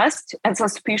distrust and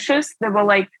suspicious. They were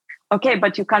like, okay,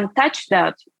 but you can't touch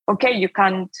that. Okay, you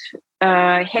can't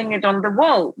hang it on the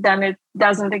wall. Then it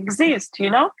doesn't exist,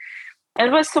 And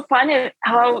it was so funny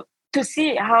to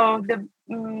see how the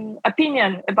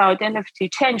opinion about NFT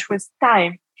changed with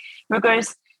time.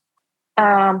 Because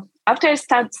after I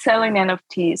started selling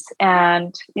NFTs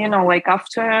and,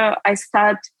 after I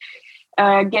start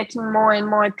getting more and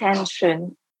more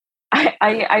attention,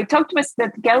 I talked with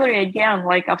that gallery again,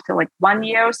 after 1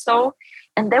 year or so,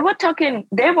 and they were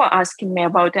asking me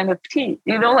about NFT,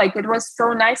 it was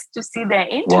so nice to see their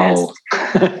interest.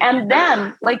 Wow. And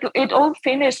then it all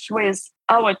finished with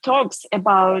our talks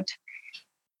about,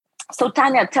 so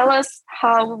Tania, tell us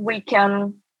how we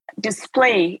can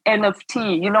display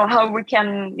NFT, how we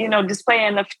can, display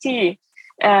NFT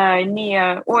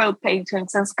near oil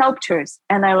paintings and sculptures.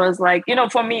 And I was like,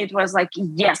 for me, it was like,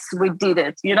 yes, we did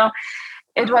it.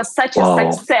 It was such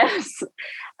a success.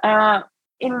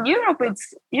 In Europe,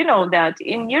 it's, that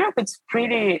in Europe, it's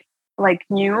pretty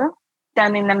new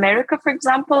than in America, for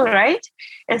example, right?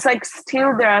 It's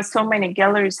still there are so many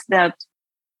galleries that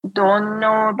don't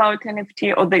know about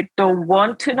NFT or they don't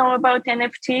want to know about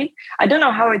NFT. I don't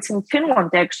know how it's in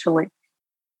Finland, actually.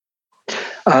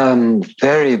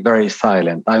 Very, very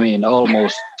silent.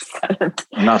 Almost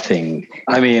nothing.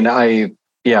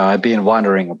 I've been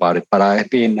wondering about it, but I've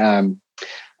been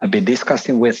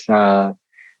discussing with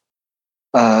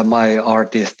my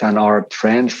artist and art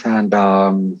friends and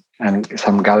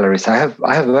some galleries. I have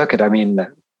worked.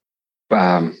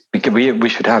 We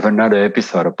should have another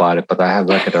episode about it, but I have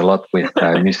worked a lot with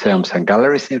museums and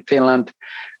galleries in Finland,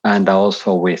 and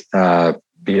also with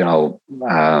Galileo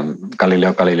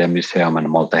Galilei Museum and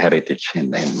Malta Heritage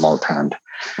in Malta.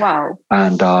 Wow.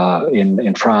 And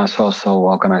in France also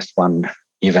organized one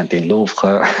event in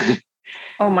Louvre.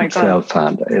 Oh my itself.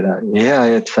 God! And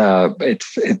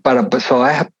but so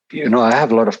I have I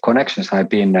have a lot of connections. I've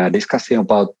been discussing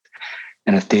about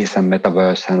NFTs and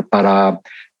metaverse, and but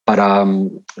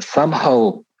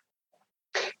somehow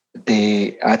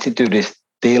the attitude is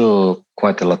still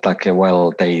quite a lot like,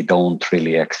 well, they don't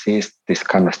really exist, this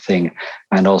kind of thing,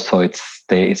 and also it's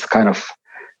kind of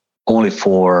only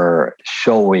for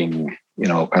showing,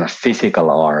 kind of physical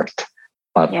art,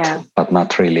 but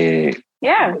not really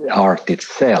art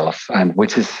itself, and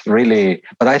which is really.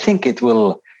 But I think it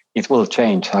will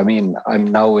change. I mean, I'm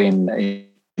now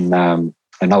I'm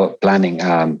now planning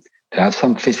to have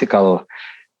some physical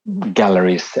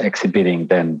galleries exhibiting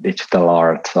then digital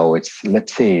art. So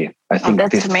let's see. I think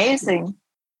that's amazing.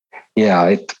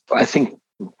 Yeah, I think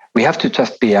we have to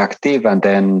just be active, and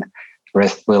then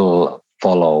rest will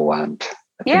follow. And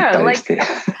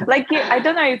I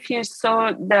don't know if you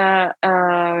saw the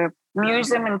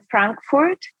museum in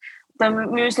Frankfurt, the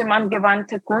Museum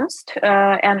Angewandte Kunst,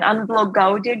 and Unblock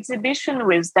Gaudi exhibition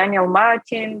with Daniel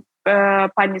Martin,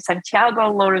 Pani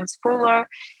Santiago, Lawrence Fuller,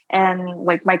 and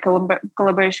like my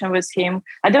collaboration with him.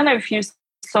 I don't know if you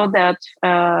saw that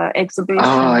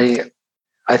exhibition.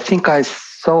 I think I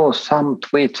saw some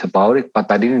tweets about it,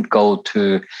 but I didn't go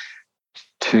too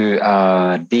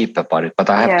deep about it. But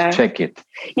I have to check it.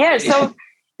 Yeah. So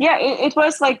it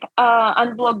was like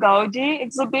Unblock Gaudi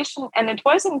exhibition, and it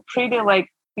wasn't pretty like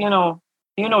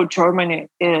Germany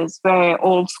is very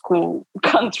old school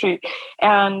country,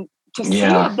 and to see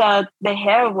that they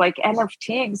have like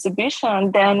NFT exhibition,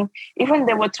 and then even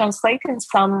they were translating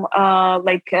some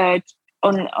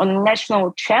on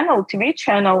national channel, TV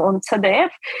channel on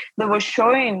ZDF, they were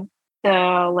showing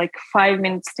the like 5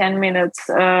 minutes, 10 minutes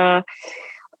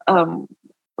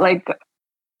like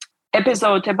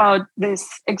episode about this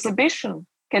exhibition.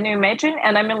 Can you imagine?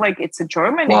 And I mean, like, it's a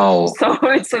Germany, so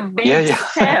it's a big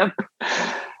step.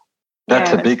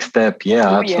 That's a big step.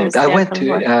 Yeah, absolutely. Yes, I went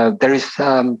to. There is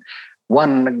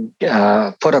one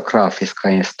photography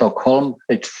in Stockholm.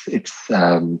 It's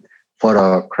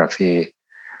photography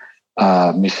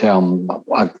museum,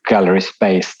 gallery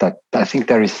space that I think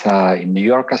there is in New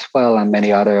York as well, and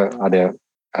many other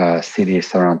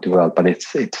cities around the world. But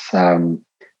it's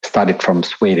started from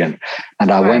Sweden, and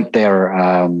I went there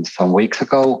some weeks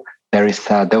ago. There was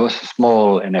a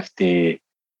small NFT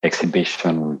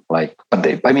exhibition,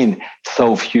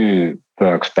 so few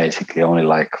works, basically only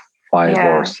like 5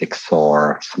 or 6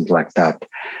 or something like that.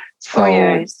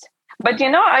 So, but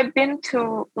I've been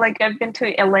to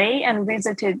LA and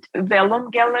visited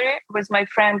Vellum Gallery with my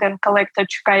friend and collector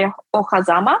Chikaya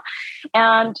Ohazama,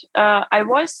 and I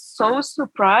was so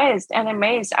surprised and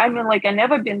amazed. I mean, like, I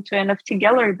never been to an NFT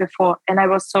gallery before, and I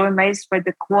was so amazed by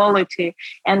the quality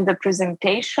and the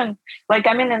presentation. Like,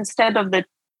 I mean, instead of the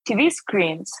TV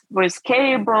screens with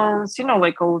cables,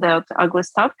 like all that ugly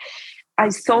stuff,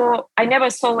 I never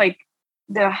saw like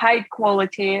the high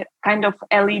quality kind of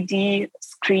LED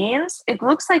screens. It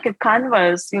looks like a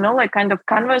canvas, like kind of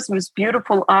canvas with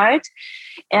beautiful art.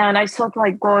 And I thought,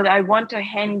 like, God, I want to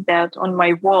hang that on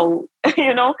my wall,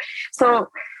 So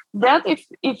that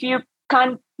if you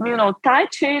can't,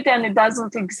 touch it and it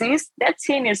doesn't exist, that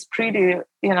scene is pretty,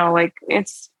 like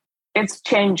it's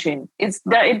changing. It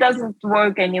doesn't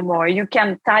work anymore. You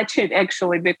can touch it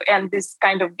actually, and this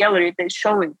kind of gallery, they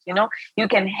show it. You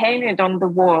can hang it on the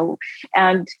wall,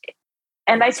 and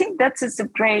I think that is a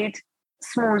great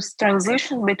smooth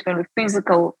transition between the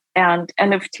physical and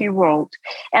NFT world.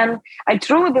 And I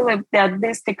truly believe that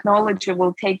this technology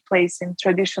will take place in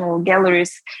traditional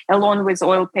galleries, along with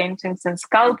oil paintings and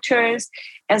sculptures.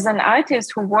 As an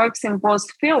artist who works in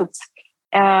both fields,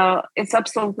 it's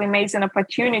absolutely amazing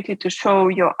opportunity to show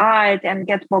your art and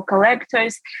get more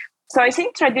collectors. So I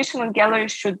think traditional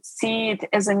galleries should see it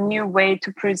as a new way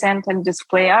to present and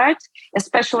display art,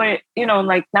 especially,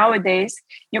 like nowadays,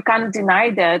 you can't deny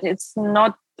that it's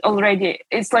already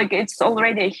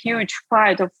a huge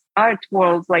part of art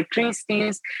world, like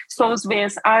Christie's,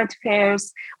 Sotheby's art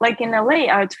fairs, like in LA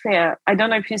art fair. I don't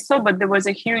know if you saw, but there was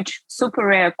a huge super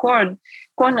rare corner,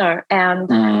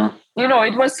 and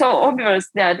it was so obvious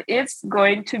that it's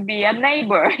going to be a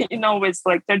neighbor, with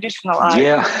like traditional art.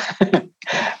 Yeah,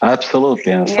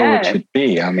 absolutely, and so it should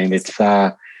be. I mean, it's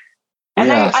I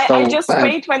just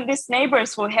wait when these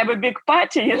neighbors will have a big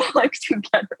party, like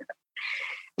together.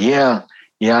 Yeah.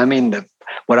 I mean,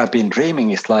 what I've been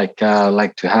dreaming is like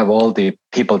to have all the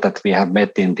people that we have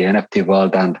met in the NFT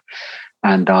world and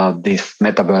these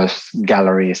metaverse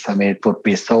galleries. I mean, it would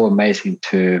be so amazing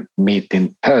to meet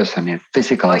in person in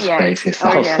physical spaces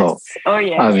also. Yes. Oh,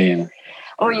 yes. I mean,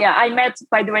 Oh yeah, I met,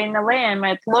 by the way, in LA, I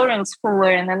met Lawrence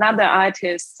Fuller and another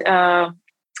artist,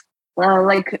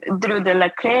 like Drew de la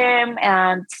Creme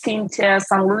and Cynthia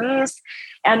San Luis.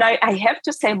 And I have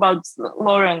to say about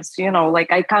Lawrence,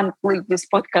 like I can't leave this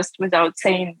podcast without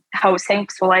saying how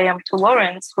thankful I am to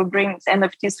Lawrence, who brings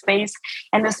NFT space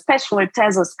and especially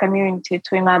Tezos community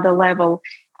to another level.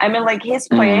 I mean, like his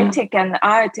poetic and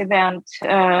art event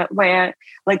where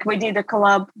like we did a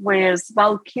collab with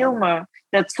Val Kilmer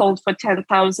that sold for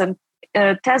 10,000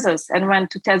 Tezos and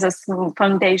went to Tezos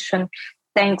Foundation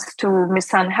thanks to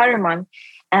Misan Harriman.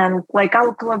 And like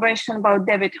our collaboration about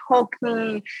David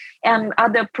Hockney and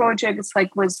other projects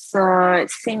like with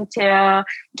Cynthia,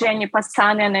 Jenny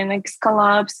Pasanian and X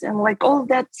Collabs, and like all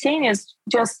that scene is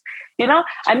just,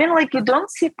 I mean, like you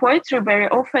don't see poetry very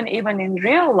often, even in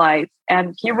real life.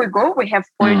 And here we go, we have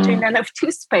poetry in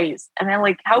NFT space. And I'm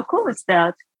like, how cool is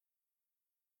that?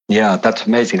 Yeah, that's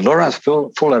amazing. Lawrence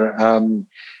Fuller,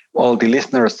 all the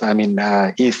listeners, I mean,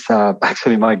 he's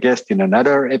actually my guest in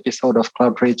another episode of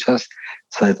Cloud Reaches,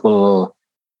 so it will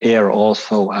air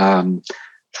also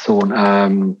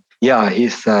soon. Yeah,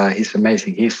 he's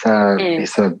amazing. He's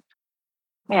a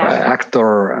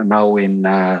actor now in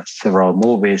several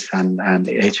movies and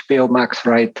HBO Max,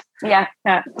 right? Yeah.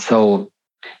 So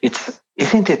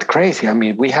isn't it crazy? I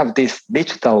mean, we have this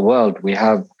digital world. We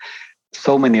have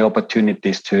so many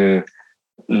opportunities to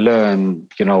learn,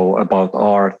 about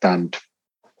art and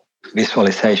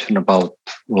visualization about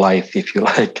life, if you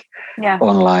like,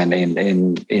 online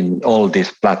in all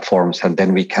these platforms, and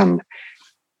then we can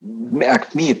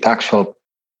meet actual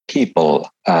people,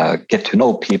 get to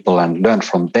know people, and learn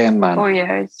from them,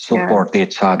 and support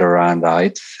each other. And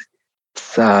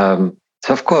it's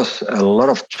of course a lot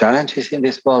of challenges in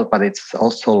this world, but it's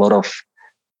also a lot of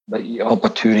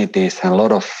opportunities and a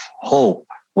lot of hope.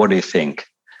 What do you think?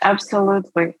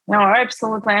 Absolutely. No,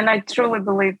 absolutely. And I truly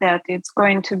believe that it's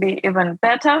going to be even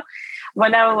better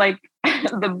whenever like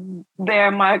the bear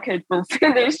market will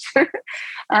finish.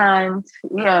 And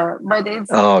but it's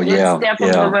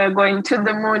definitely we're going to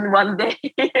the moon one day.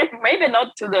 Maybe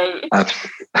not today.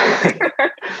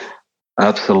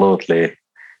 Absolutely.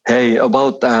 Hey,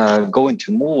 about going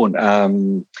to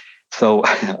moon. So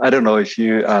I don't know if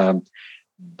you,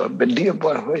 but do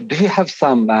you have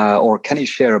some, or can you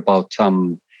share about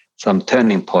some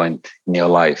turning point in your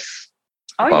life?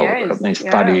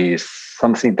 Studies,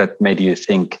 something that made you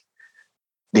think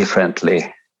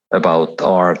differently about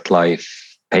art,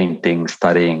 life, painting,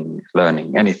 studying,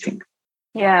 learning, anything?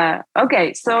 Yeah.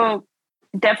 Okay. So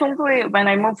definitely when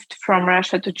I moved from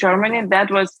Russia to Germany,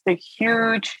 that was the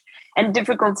huge and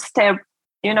difficult step,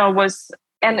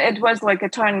 and it was like a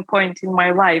turning point in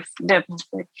my life,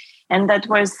 definitely. And that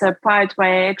was the part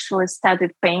where I actually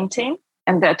started painting.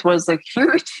 And that was a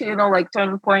huge, like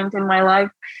turning point in my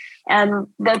life. And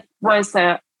that was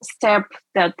a step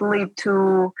that led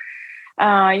to,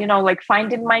 like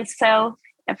finding myself,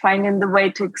 finding the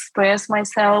way to express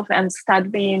myself and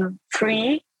start being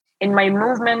free in my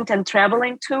movement and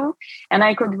traveling too. And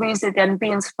I could visit and be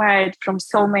inspired from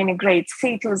so many great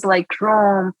cities like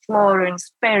Rome,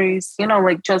 Florence, Paris,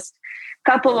 like just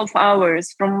couple of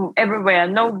hours from everywhere,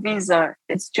 no visa.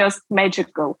 It's just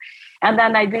magical. And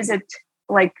then I visit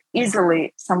like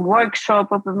easily some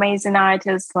workshop of amazing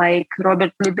artists like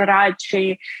Robert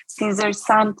Liberace, Cesar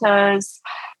Santos,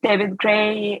 David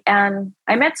Gray. And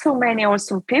I met so many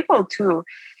awesome people too.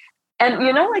 And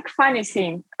like funny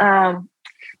thing,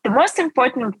 the most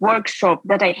important workshop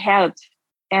that I had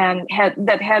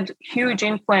that had huge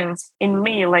influence in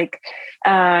me, like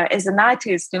as an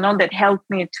artist, that helped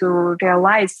me to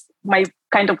realize my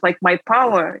kind of like my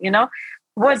power,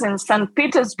 was in St.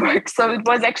 Petersburg. So it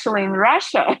was actually in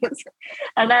Russia.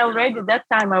 And I already that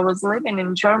time I was living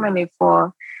in Germany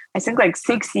for, I think like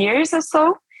 6 years or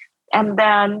so. And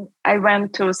then I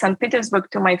went to St. Petersburg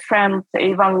to my friend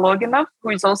Ivan Loginov, who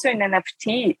is also in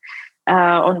NFT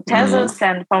on Tezos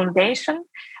and Foundation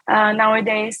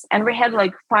nowadays. And we had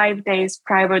like 5 days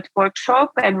private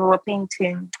workshop, and we were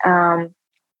painting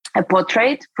a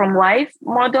portrait from life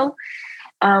model.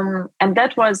 And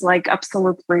that was like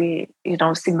absolutely,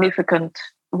 significant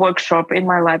workshop in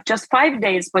my life. Just 5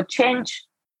 days would change,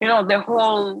 the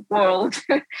whole world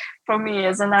for me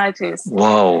as an artist.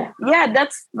 Wow. Yeah,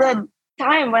 that's the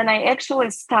time when I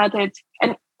actually started.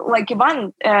 And like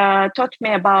Ivan taught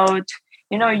me about,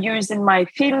 using my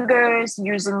fingers,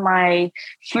 using my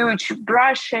huge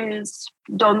brushes,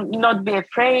 not be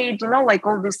afraid, like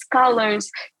all these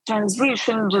colors,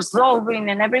 transition, dissolving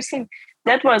and everything.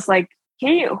 That was like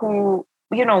he who,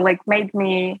 like made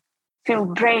me feel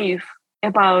brave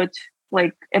about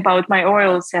my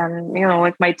oils and,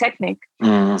 like my technique.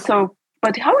 So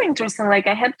but how interesting, like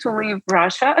I had to leave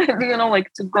Russia,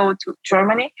 like to go to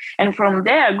Germany, and from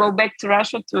there go back to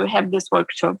Russia to have this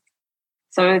workshop.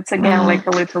 So it's again like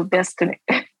a little destiny.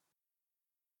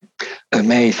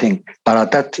 Amazing.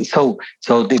 But so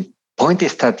the point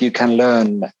is that you can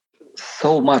learn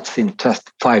so much in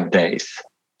just 5 days.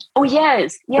 Oh,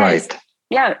 yes. Right.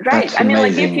 Yeah, right. That's I mean,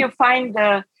 amazing. like if you find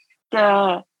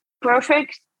the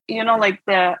perfect, like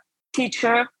the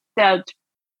teacher that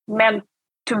meant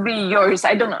to be yours.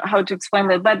 I don't know how to explain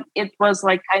that, but it was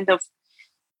like kind of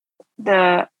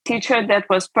the teacher that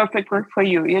was perfectly for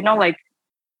you, like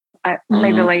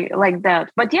maybe like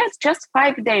that. But yes, just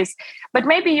 5 days. But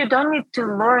maybe you don't need to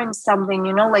learn something,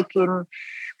 like in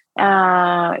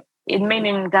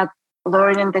meaning that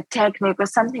learning the technique or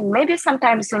something. Maybe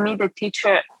sometimes you need a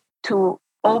teacher to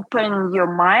open your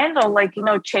mind, or like,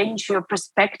 change your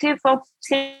perspective of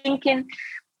thinking,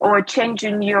 or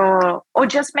changing or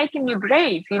just making you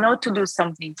brave, to do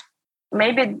something.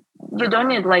 Maybe you don't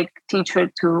need like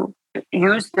teacher to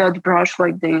use that brush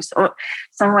like this or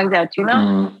something like that,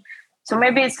 So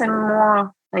maybe it's a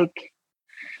more like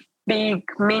big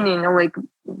meaning, or like,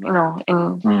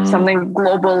 in something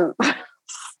global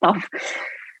stuff.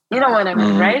 You know what I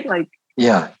mean, right? Like,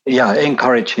 yeah,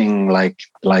 encouraging,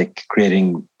 like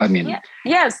creating. I mean,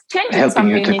 yes, changing helping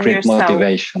something you to in create yourself.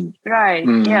 motivation. Right.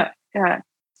 Yeah.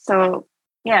 So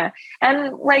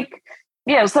and like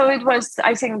so it was,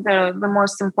 I think, the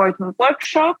most important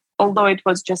workshop, although it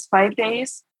was just 5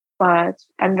 days. But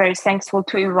I'm very thankful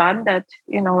to Ivan that,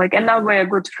 and now we're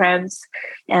good friends,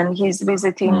 and he's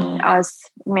visiting us,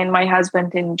 me and my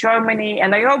husband, in Germany.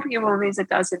 And I hope he will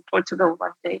visit us in Portugal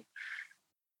one day.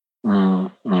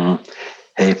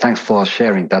 Hey, thanks for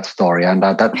sharing that story. And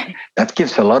that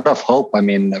gives a lot of hope, I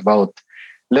mean, about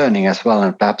learning as well.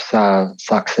 And perhaps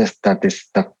success,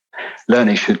 that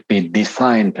learning should be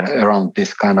designed around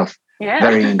this kind of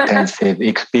very intensive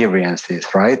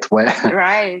experiences, right?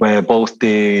 Where both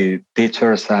the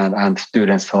teachers and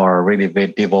students are really very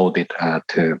devoted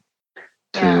to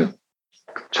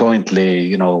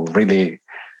jointly, really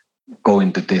go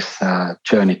into this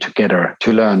journey together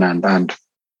to learn and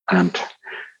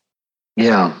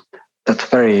that's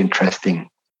very interesting.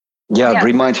 It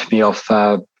reminds me of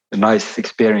a nice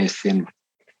experience in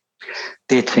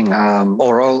teaching,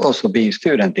 or also being a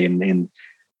student in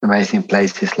amazing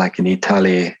places like in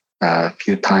Italy a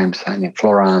few times, and in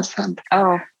Florence, and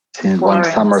in one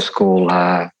summer school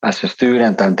as a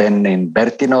student, and then in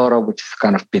Bertinoro, which is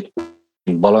kind of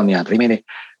between Bologna and Rimini.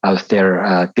 I was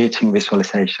there teaching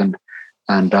visualization,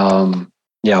 and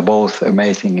both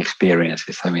amazing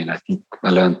experiences. I mean, I think I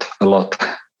learned a lot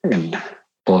in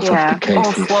both of the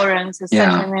cases. Florence is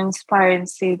such an inspiring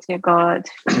city, God.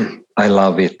 I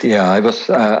love it. Yeah, I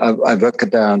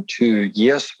worked 2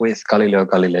 years with Galileo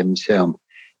Galilei Museum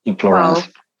in Florence,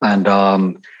 and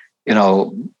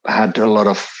had a lot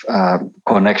of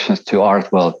connections to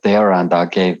art world there, and I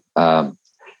gave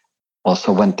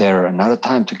also went there another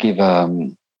time to give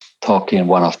talk in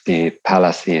one of the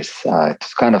palaces.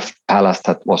 It's kind of palace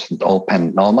that wasn't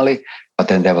open normally, but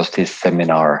then there was this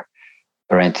seminar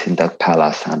arranged in that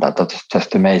palace, and that was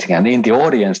just amazing. And in the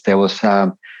audience, there was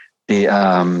the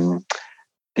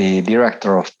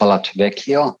director of Palazzo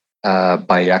Vecchio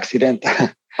by accident.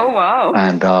 Oh wow!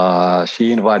 And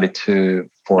she invited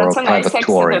for a private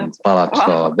tour in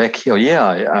Palazzo Vecchio.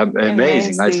 Yeah,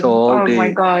 amazing. I saw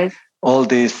all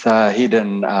these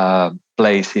hidden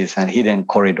places and hidden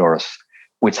corridors,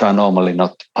 which are normally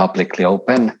not publicly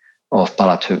open, of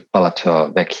Palazzo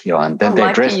Vecchio. And then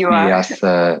they dressed me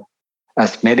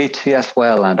as Medici as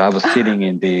well, and I was sitting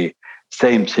in the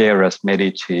same chair as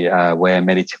Medici, where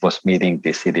Medici was meeting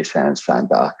the citizens, and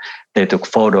they took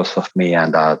photos of me,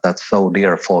 and that's so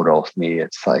dear photo of me.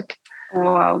 It's like,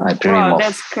 I dream of.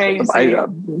 That's crazy.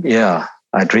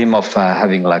 I dream of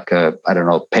having like a,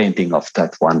 painting of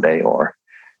that one day, or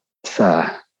it's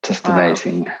just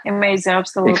amazing,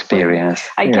 absolutely experience.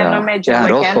 I can imagine.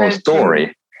 And also a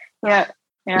story. Yeah.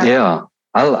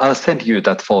 I'll send you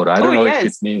that photo. I don't know if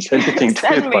it means anything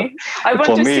to you, but I want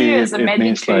for to me, see you as a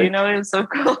Medici, it's so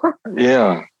cool.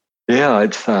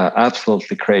 It's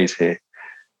absolutely crazy.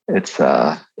 It's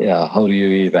how do you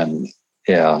even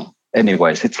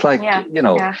anyways, it's like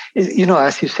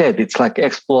as you said, it's like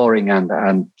exploring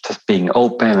and just being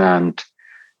open, and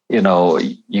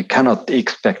you cannot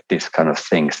expect these kind of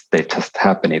things. They just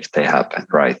happen if they happen,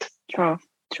 right? True.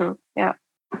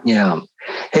 Yeah.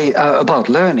 Hey, about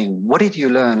learning, what did you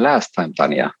learn last time,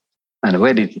 Tania? And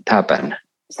where did it happen?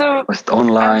 So was it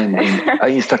online,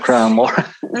 Instagram, or?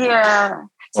 Yeah.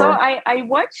 So I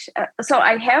watch. So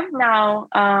I have now.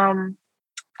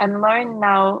 I'm learning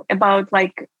now about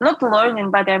like, not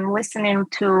learning, but I'm listening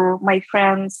to my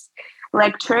friends'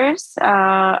 lectures.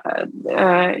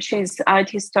 She's art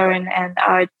historian and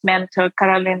art mentor,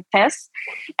 Caroline Tess,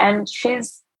 and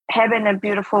she's having a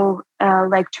beautiful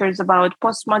lectures about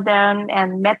postmodern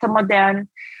and metamodern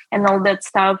and all that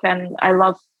stuff. And I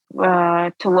love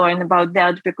to learn about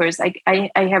that because I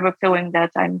have a feeling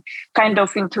that I'm kind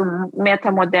of into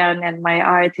metamodern and my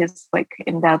art is like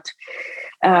in that,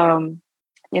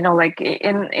 like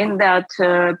in that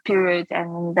period and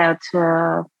in that,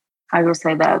 I will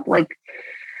say that, like,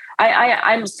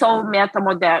 I'm so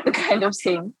metamodern kind of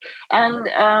thing. And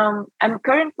I'm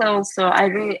currently also,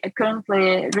 I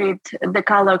currently read The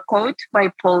Color Code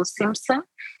by Paul Simpson.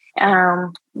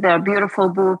 The beautiful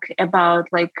book about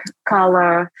like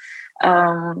color,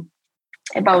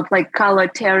 about like color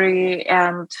theory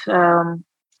and,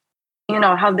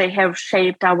 how they have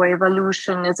shaped our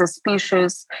evolution as a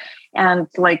species and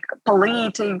like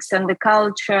politics and the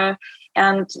culture,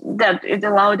 and that it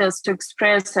allowed us to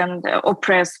express and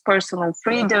oppress personal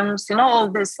freedoms, all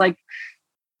this like.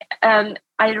 And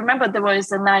I remember there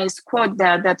was a nice quote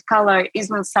there that color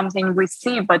isn't something we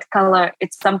see, but color,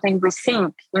 it's something we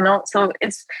think, So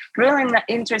it's really an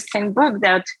interesting book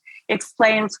that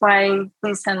explains why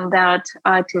this and that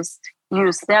artist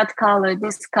use that color,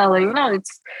 this color,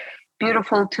 it's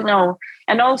beautiful to know.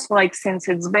 And also, like, since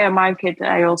it's bear market,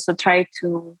 I also try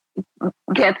to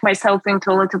get myself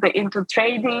into a little bit into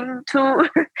trading too,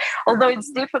 although it's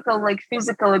difficult, like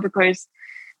physically, because,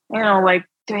 like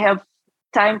to have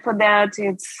time for that,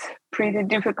 it's pretty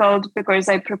difficult because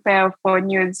I prepare for a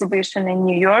new exhibition in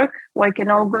New York, like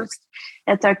in August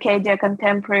at Arcadia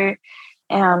Contemporary.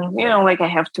 And, like I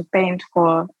have to paint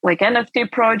for like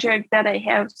NFT project that I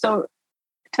have. So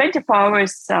 24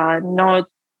 hours are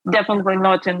definitely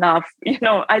not enough.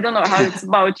 I don't know how it's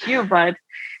about you, but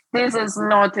this is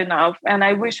not enough. And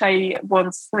I wish I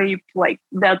won't sleep like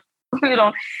that.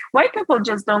 Why people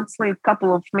just don't sleep a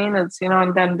couple of minutes,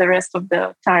 and then the rest of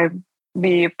the time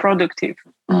be productive.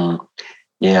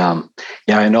 Yeah,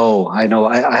 I know.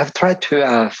 I have tried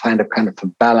to find a kind of a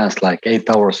balance, like 8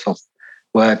 hours of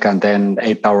work and then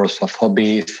 8 hours of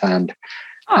hobbies and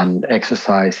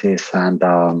exercises and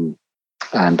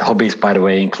hobbies, by the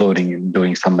way, including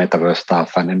doing some metaverse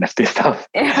stuff and NFT stuff.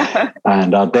 Yeah.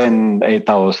 And then 8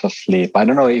 hours of sleep. I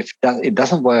don't know if it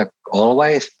doesn't work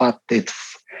always, but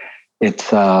it's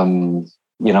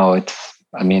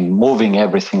moving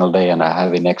every single day and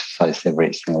having exercise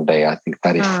every single day. I think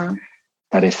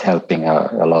that is helping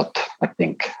a lot. I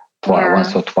think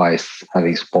once or twice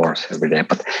having sports every day.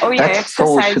 But that's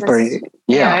exercise so super.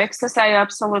 Exercise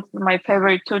absolutely my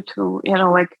favorite too. To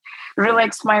like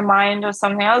relax my mind or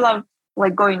something. I love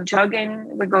like going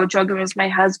jogging. We go jogging with my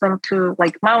husband to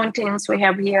like mountains we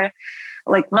have here,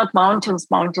 like not mountains,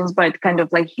 but kind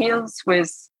of like hills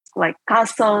with like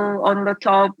castle on the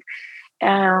top.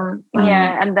 And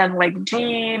then like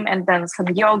gym and then some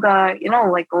yoga,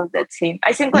 like all that thing.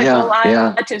 I think like all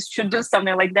artists should do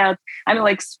something like that. I mean,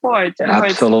 like sport.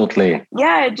 Absolutely.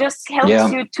 Yeah, it just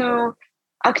helps you to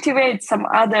activate some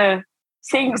other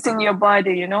things in your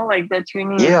body, like that you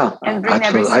need. Yeah, and bring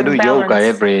absolutely. I do yoga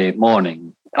every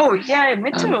morning. Oh yeah,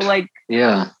 me too. Like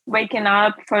waking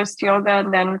up, first yoga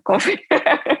and then coffee.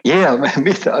 Yeah,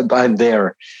 I'm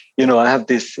there. I have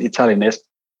this Italian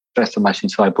espresso machine,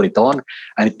 so I put it on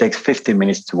and it takes 15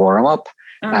 minutes to warm up.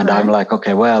 And I'm like,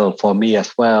 okay, well, for me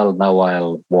as well, now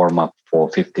I'll warm up for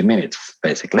 50 minutes,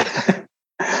 basically.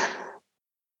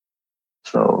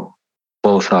 So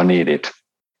both are needed.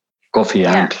 Coffee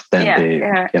and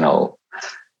then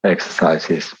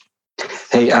exercises.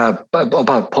 Hey,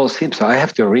 about Paul Simpson, I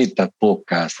have to read that book.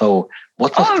 So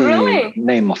what was the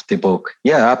name of the book?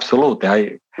 Yeah,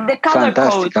 absolutely. The Color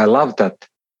Fantastic. Code. I love that.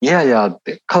 Yeah,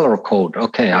 the Color Code.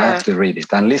 Okay, I have to read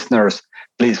it. And listeners,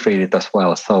 please read it as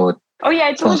well. So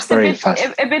it looks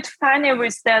a bit funny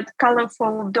with that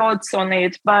colorful dots on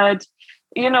it, but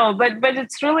but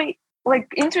it's really like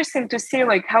interesting to see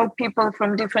like how people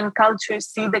from different cultures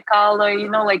see the color,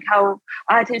 like how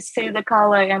artists see the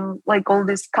color and like all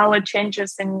these color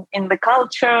changes in the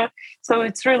culture. So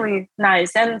it's really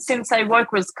nice. And since I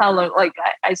work with color, like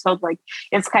I thought like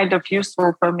it's kind of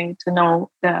useful for me to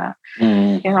know the,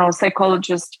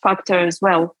 psychologist factor as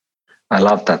well. I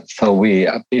love that. So we,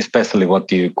 especially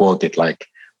what you quoted, like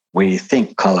we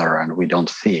think color and we don't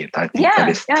see it. I think that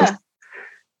is just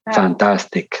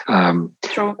fantastic.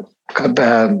 True.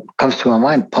 Comes to my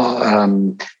mind,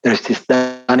 there's this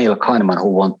Daniel Kahneman who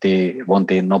won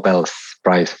the Nobel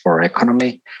Prize for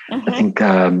Economy, I think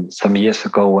some years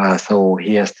ago. So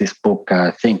he has this book,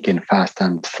 Thinking Fast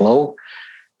and Slow.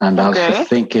 And I was just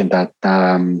thinking that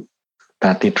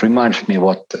that it reminds me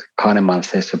what Kahneman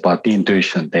says about the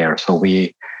intuition there. So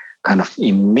we kind of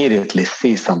immediately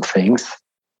see some things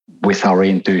with our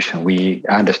intuition. We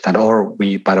understand, or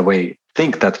we, by the way,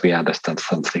 think that we understand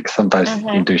something. Sometimes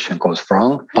intuition goes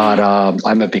wrong, but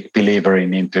I'm a big believer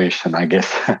in intuition, I guess.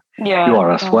 Yeah, you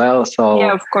are as well. So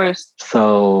yeah, of course.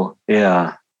 So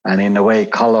yeah, and in a way,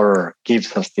 color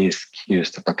gives us this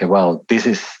cues that, okay, well, this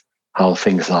is how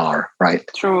things are, right?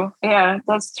 True. Yeah,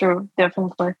 that's true.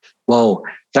 Definitely. Well,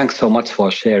 thanks so much for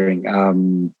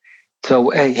sharing.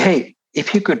 So hey,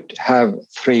 if you could have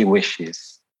 3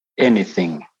 wishes,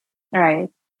 anything, right?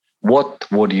 What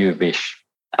would you wish?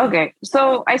 Okay,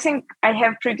 so I think I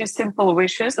have pretty simple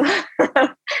wishes.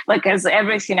 Like as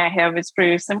everything I have is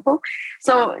pretty simple.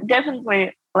 So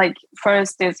definitely, like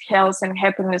first is health and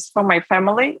happiness for my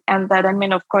family, and that I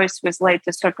mean, of course, with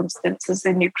latest circumstances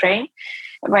in Ukraine,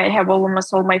 where I have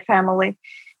almost all my family.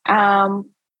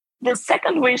 The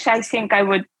second wish I think I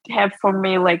would have for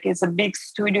me like is a big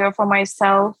studio for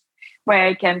myself, where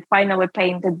I can finally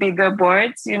paint the bigger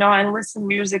boards, and listen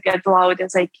music as loud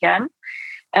as I can.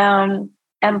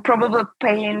 And probably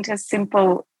paint a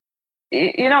simple,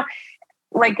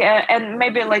 like, and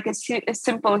maybe like a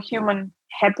simple human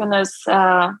happiness,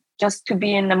 just to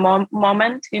be in the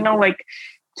moment, like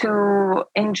to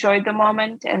enjoy the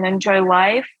moment and enjoy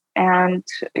life and,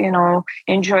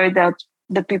 enjoy that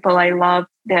the people I love,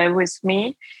 they're with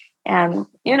me and,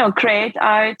 create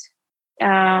art.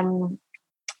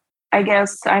 I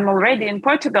guess I'm already in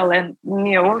Portugal and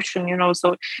near ocean,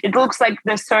 so it looks like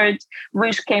the third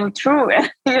wish came true.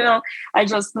 I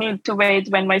just need to wait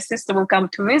when my sister will come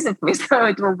to visit me. So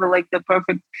it will be like the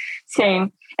perfect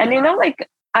thing. And, like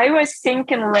I was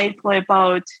thinking lately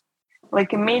about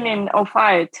like a meaning of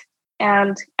art.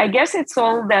 And I guess it's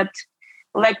all that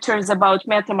lectures about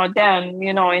metamodern,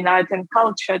 in art and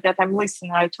culture that I'm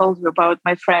listening. I told you about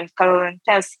my friend Caroline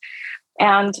Tess.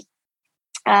 And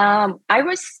I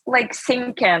was like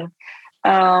thinking,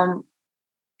 I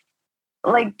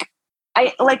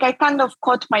kind of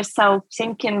caught myself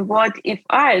thinking, what if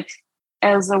art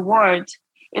as a word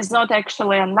is not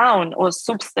actually a noun or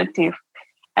substantive?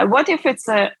 What if it's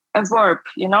a verb,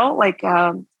 like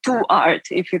to art,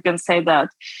 if you can say that?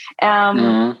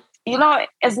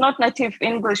 As not native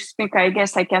English speaker, I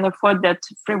guess I can afford that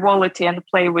frivolity and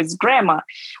play with grammar.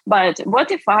 But what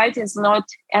if art is not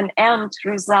an end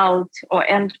result or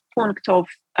end point of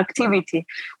activity?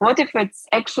 What if it's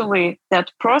actually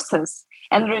that process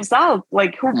and result?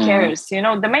 Like, who cares?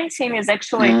 The main thing is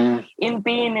actually in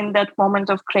being in that moment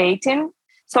of creating.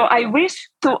 So I wish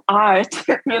to art,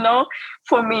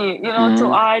 for me, to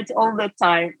art all the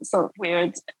time. So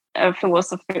weird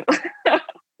philosophy.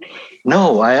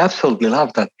 No, I absolutely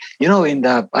love that.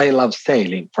 I love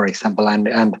sailing, for example,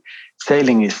 and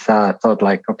sailing is thought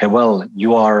like, okay, well,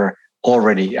 you are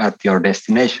already at your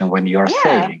destination when you are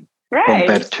sailing, right.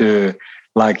 Compared to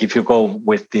like if you go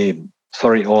with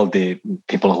all the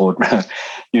people who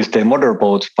use their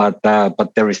motorboats, but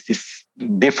there is this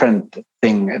different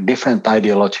thing, different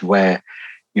ideology where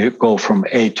you go from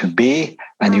A to B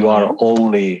and you are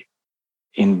only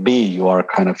in B, you are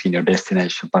kind of in your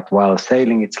destination. But while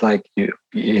sailing, it's like I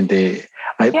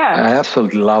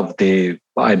absolutely love the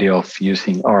idea of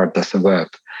using art as a verb.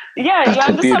 Yeah,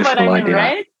 that's you understand what I mean, idea.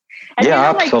 Right? And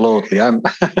absolutely.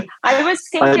 I was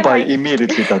thinking, I buy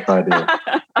immediately that idea.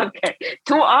 Okay,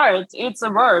 to art, it's a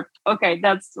verb. Okay,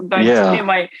 that's going to be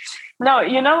my. No,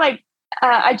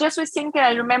 I just was thinking.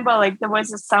 I remember like there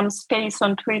was some space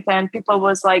on Twitter, and people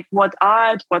was like, "What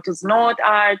art? What is not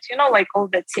art?" Like all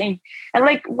that thing, and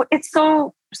like it's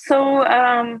so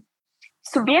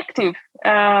subjective.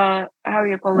 How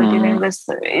you call it in English?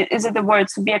 Is it the word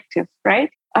subjective?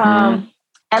 Right?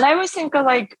 And I was thinking,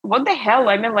 like, what the hell?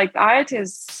 I mean, like, art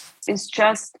is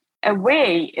just a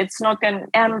way. It's not an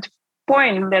end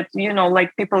point that,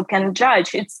 like people can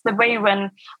judge. It's the way when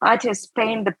artists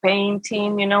paint the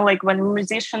painting, like when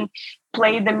musicians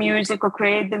play the music or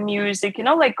create the music,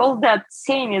 like all that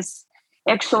thing is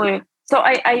actually. So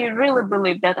I really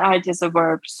believe that art is a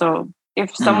verb. So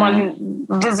if someone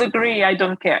disagree, I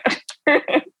don't care.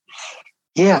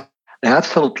 Yeah,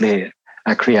 absolutely.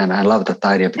 Agree, and I love that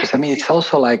idea because it's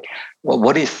also like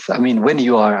when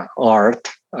you are art.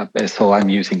 So I'm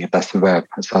using it as a verb.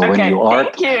 So when you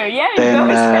art, thank you. Yeah, then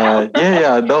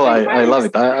no, I love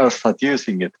it. I'll start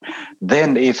using it.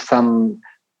 Then if some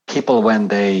people when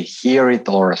they hear it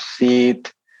or see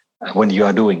it, when you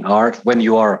are doing art, when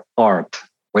you are art,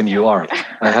 I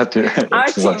have to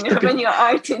arting when you're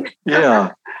arting.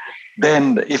 Yeah.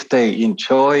 Then if they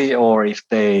enjoy or if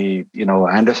they,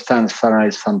 understand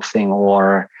suddenly something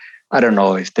or I don't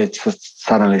know, if they just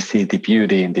suddenly see the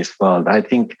beauty in this world, I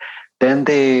think then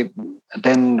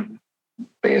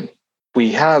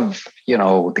we have,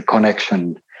 the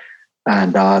connection,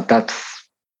 and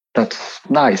that's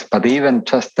nice. But even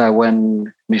just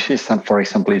when musician, for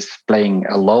example, is playing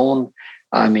alone,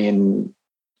 I mean,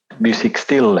 music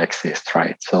still exists,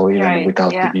 right? So even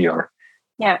without the viewer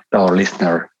or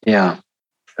listener,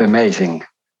 amazing.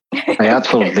 I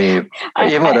absolutely.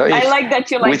 I like that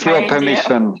you like with your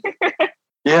permission.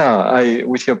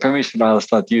 With your permission, I'll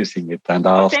start using it, and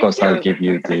of course I'll give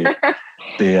you the.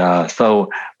 So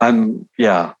I'll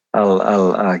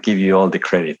give you all the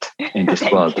credit in this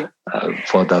world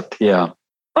for that. Yeah.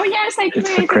 Oh yes, I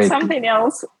created something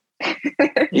else.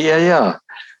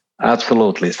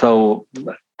 Absolutely. So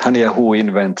Tania, who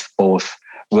invents both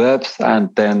verbs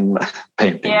and then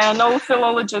paintings. Yeah, no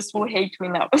philologist will hate me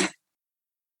now.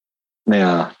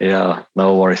 Yeah,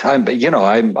 no worries.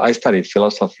 I studied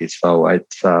philosophy, so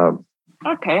it's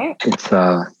okay.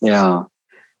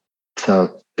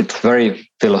 It's very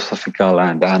philosophical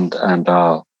and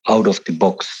out of the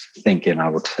box thinking, I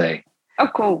would say. Oh,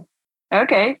 cool.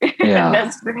 Okay. Yeah,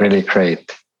 that's great. Really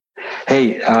great.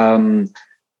 Hey,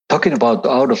 talking about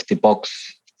out of the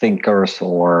box thinkers,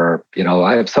 or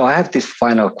I have this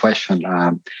final question.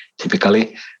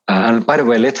 Typically, and by the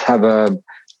way, let's have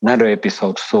another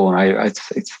episode soon.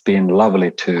 It's been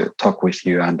lovely to talk with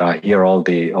you and hear all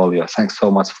your. Thanks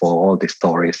so much for all the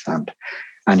stories and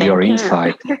your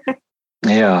insight.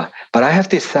 Yeah, but I have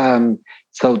this.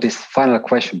 So this final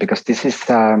question, because this is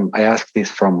I ask this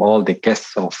from all the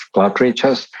guests of Cloud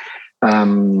Reachers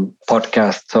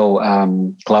podcast. So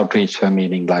Cloud Reacher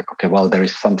meaning like, okay, well, there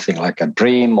is something like a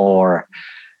dream or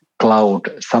cloud,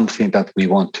 something that we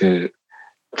want to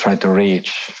try to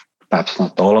reach. Perhaps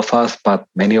not all of us, but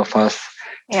many of us.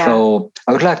 Yeah. So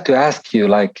I would like to ask you,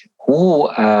 like, who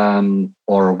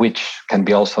or which can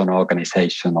be also an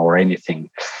organization or anything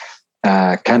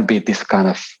can be this kind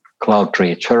of cloud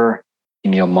reacher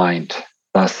in your mind,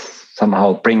 thus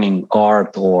somehow bringing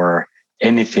art or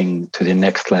anything to the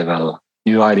next level,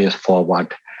 new ideas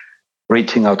forward,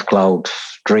 reaching out clouds,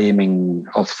 dreaming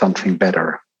of something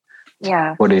better.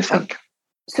 Yeah. What do you think?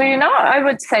 So, I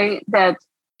would say that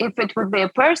if it would be a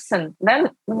person,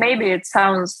 then maybe it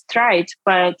sounds trite,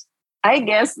 but I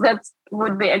guess that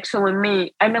would be actually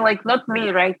me. I mean, like, not me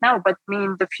right now, but me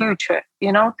in the future,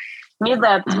 me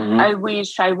that I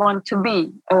wish I want to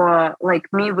be, or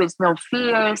like me with no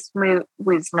fears, me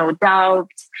with no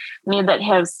doubts, me that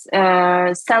has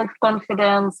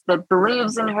self-confidence, that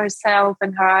believes in herself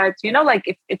and her art. Like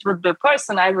if it would be a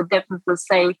person, I would definitely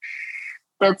say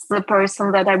that's the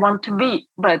person that I want to be,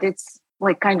 but it's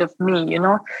like kind of me,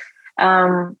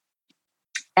 and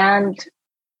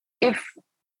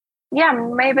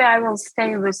maybe I will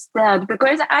stay with that,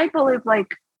 because I believe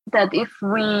like that if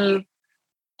we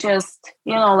just,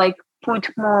 like put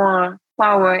more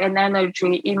power and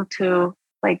energy into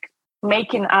like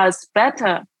making us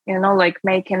better, like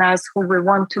making us who we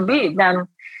want to be, then,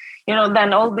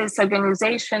 then all this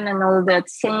organization and all that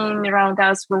scene around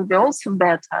us will be also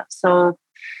better. So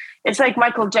it's like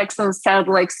Michael Jackson said,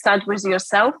 like, start with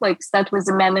yourself, like start with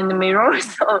the man in the mirror.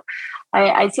 So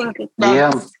I think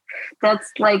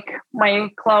that's like my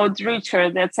cloud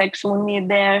reacher. That's actually me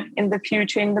there in the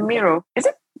future in the mirror. Is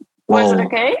it? Was it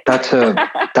okay?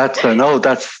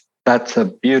 That's a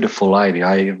beautiful idea.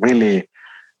 I really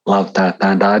love that.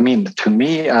 And I mean, to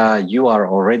me, you are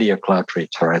already a cloud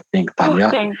reacher, I think, Tania. Oh,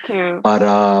 thank you. But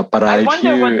I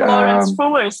wonder what Lawrence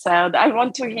Fuller said. I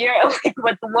want to hear like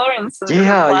what Lawrence said.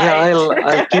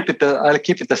 I'll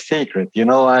keep it a secret. It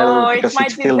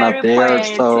might be very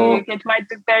poetic. So it might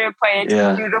be very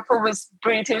poetic, beautiful with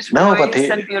British voice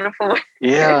and beautiful.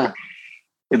 Yeah.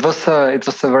 It was a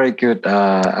very good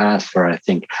answer, I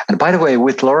think. And by the way,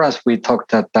 with Lawrence, we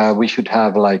talked that we should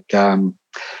have like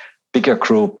bigger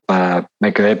group,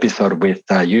 make an episode with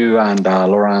you and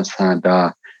Lawrence and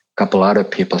a couple other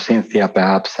people, Cynthia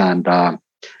perhaps. And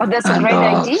that's a great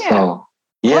idea. So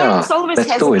Lawrence always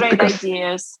has great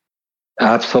ideas.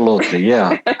 Absolutely,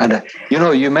 yeah. And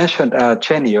you mentioned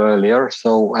Jenny earlier.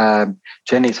 So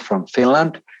Jenny's from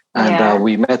Finland, and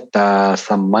we met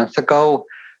some months ago.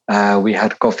 We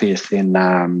had coffees in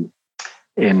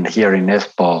here in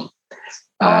Espoo,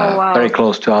 very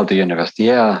close to Aalto University.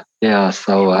 Yeah.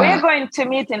 So we're going to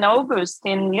meet in August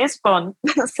in Lisbon.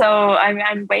 So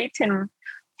I'm waiting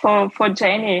for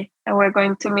Jenny, and we're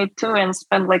going to meet too and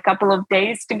spend like a couple of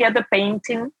days together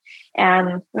painting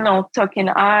and talking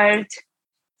art.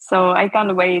 So I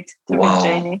can't wait to meet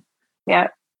Jenny. Yeah.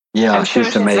 Yeah, I'm sure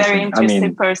she's amazing. A very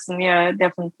interesting person. Yeah,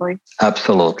 definitely.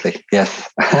 Absolutely. Yes.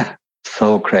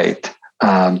 So great.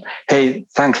 Hey,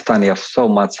 thanks, Tania, so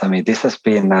much. I mean, this has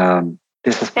been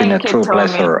This has been a true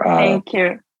pleasure. Thank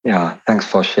you. Yeah, thanks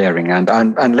for sharing.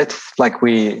 And let's, like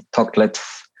we talked, let's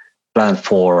plan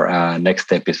for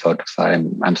next episode. Because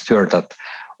I'm sure that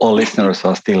all listeners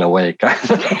are still awake.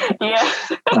 Yeah.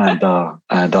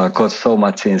 and got so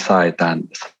much insight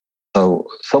and so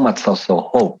much also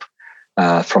hope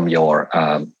from your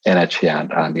energy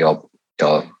and your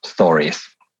stories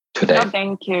today. Oh,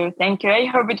 thank you. I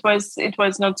hope it was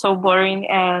not so boring,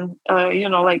 and it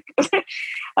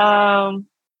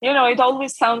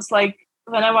always sounds like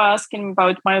when I'm asking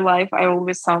about my life, I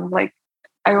always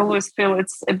feel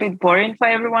it's a bit boring for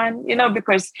everyone,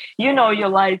 because your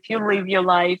life, you live your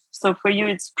life, so for you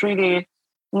it's pretty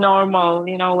normal,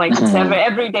 it's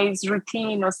every day's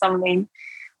routine or something.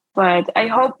 But I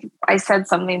hope I said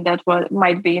something that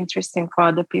might be interesting for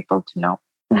other people to know.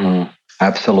 Mm-hmm.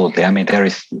 Absolutely. I mean, there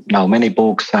is now many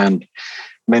books and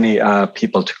many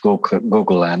people to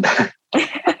Google and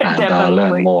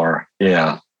learn more.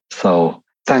 Yeah. So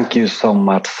thank you so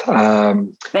much.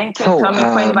 Thank you, Tomi,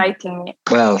 for inviting me.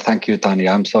 Well, thank you,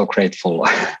 Tania. I'm so grateful.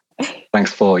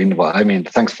 Thanks for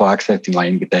accepting my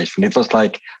invitation. It was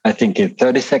like, I think in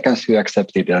 30 seconds you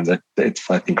accepted, and it's,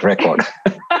 I think, record.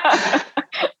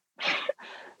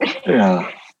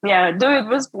 Yeah. Yeah, do it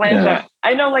with pleasure. Yeah.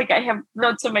 I know, I have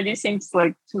not so many things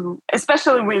to,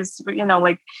 especially with,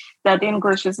 that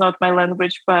English is not my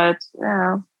language, but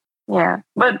yeah.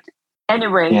 But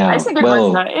anyway, I think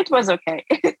it was okay.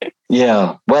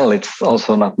 Yeah, well, it's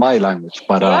also not my language,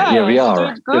 but here we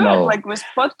are. It's good, with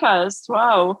podcasts.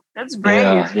 Wow, that's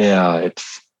brave.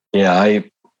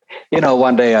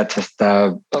 One day I just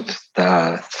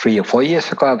 3 or 4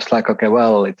 years ago, I was like, okay,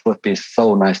 well, it would be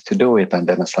so nice to do it, and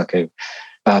then it's like,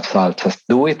 perhaps I'll just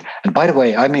do it. And by the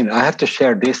way, I mean, I have to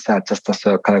share this just as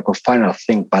a kind of final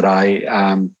thing, but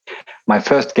my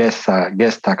first guest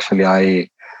actually, I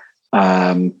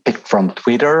picked from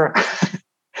Twitter.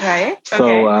 Right.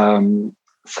 So,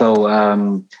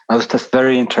 I was just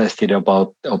very interested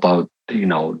about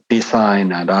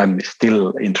design, and I'm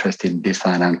still interested in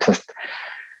design, and just,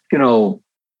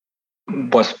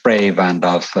 was brave, and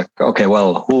I was like, okay,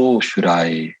 well, who should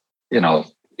I,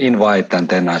 invite? And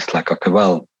then I was like, okay,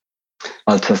 well,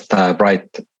 I'll just write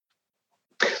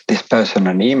this person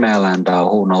an email, and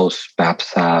who knows,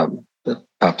 perhaps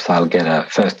I'll get a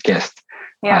first guest.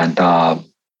 Yeah. And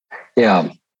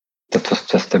that was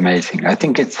just amazing. I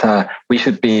think it's we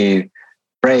should be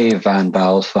brave and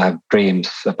also have dreams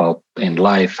about in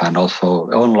life, and also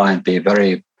online be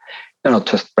very,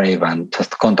 just brave and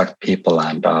just contact people.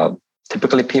 And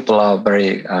typically people are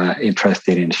very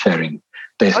interested in sharing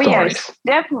their stories. Yes,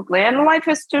 definitely. And life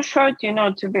is too short,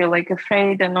 to be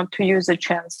afraid and not to use a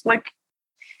chance.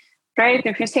 Right?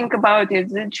 If you think about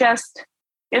it,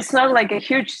 it's not a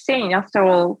huge thing after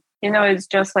all. It's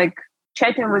just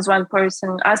chatting with one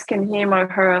person, asking him or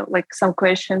her some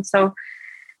questions. So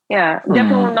yeah,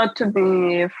 definitely not to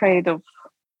be afraid of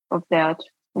that.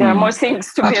 There are more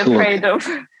things to be afraid of.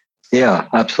 Yeah,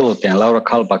 absolutely. And Laura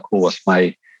Kalbach, who was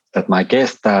my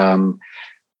guest,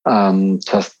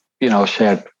 just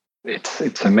shared.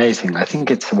 It's amazing. I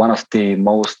think it's one of the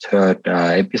most heard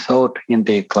episode in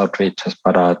the Cloud Reaches,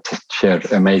 but just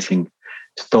shared amazing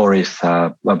stories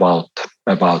about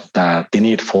the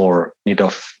need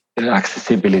of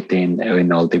accessibility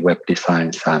in all the web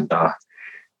designs, and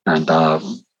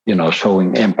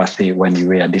showing empathy when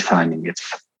you are designing.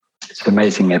 It's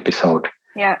amazing episode.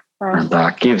 Yeah. And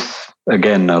gives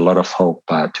again a lot of hope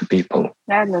to people.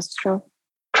 Yeah, that's true.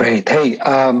 Great. Hey,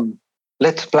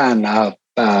 let's plan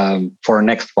for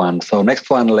next one. So next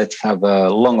one, let's have a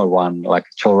longer one, like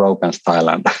Joe Rogan style,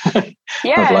 and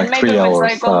yeah, and 3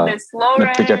 hours. All this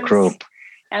Lawrence, a bigger group,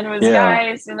 and with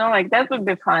guys, that would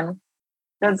be fun.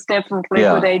 That's definitely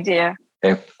a good idea.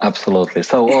 Yeah, absolutely.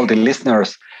 So all the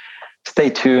listeners, stay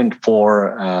tuned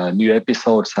for new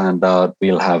episodes, and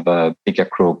we'll have a bigger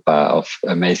group of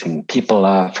amazing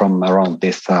people from around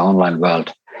this online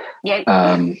world.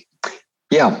 Yeah.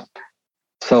 Yeah.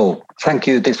 So thank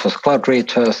you. This was Cloud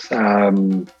Reachers.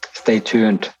 Stay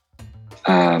tuned.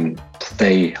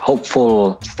 Stay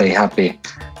hopeful. Stay happy.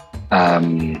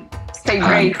 Stay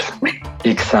brave.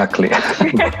 Exactly.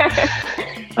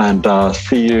 And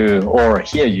see you or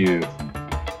hear you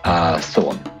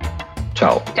soon.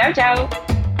 Ciao. Ciao, ciao.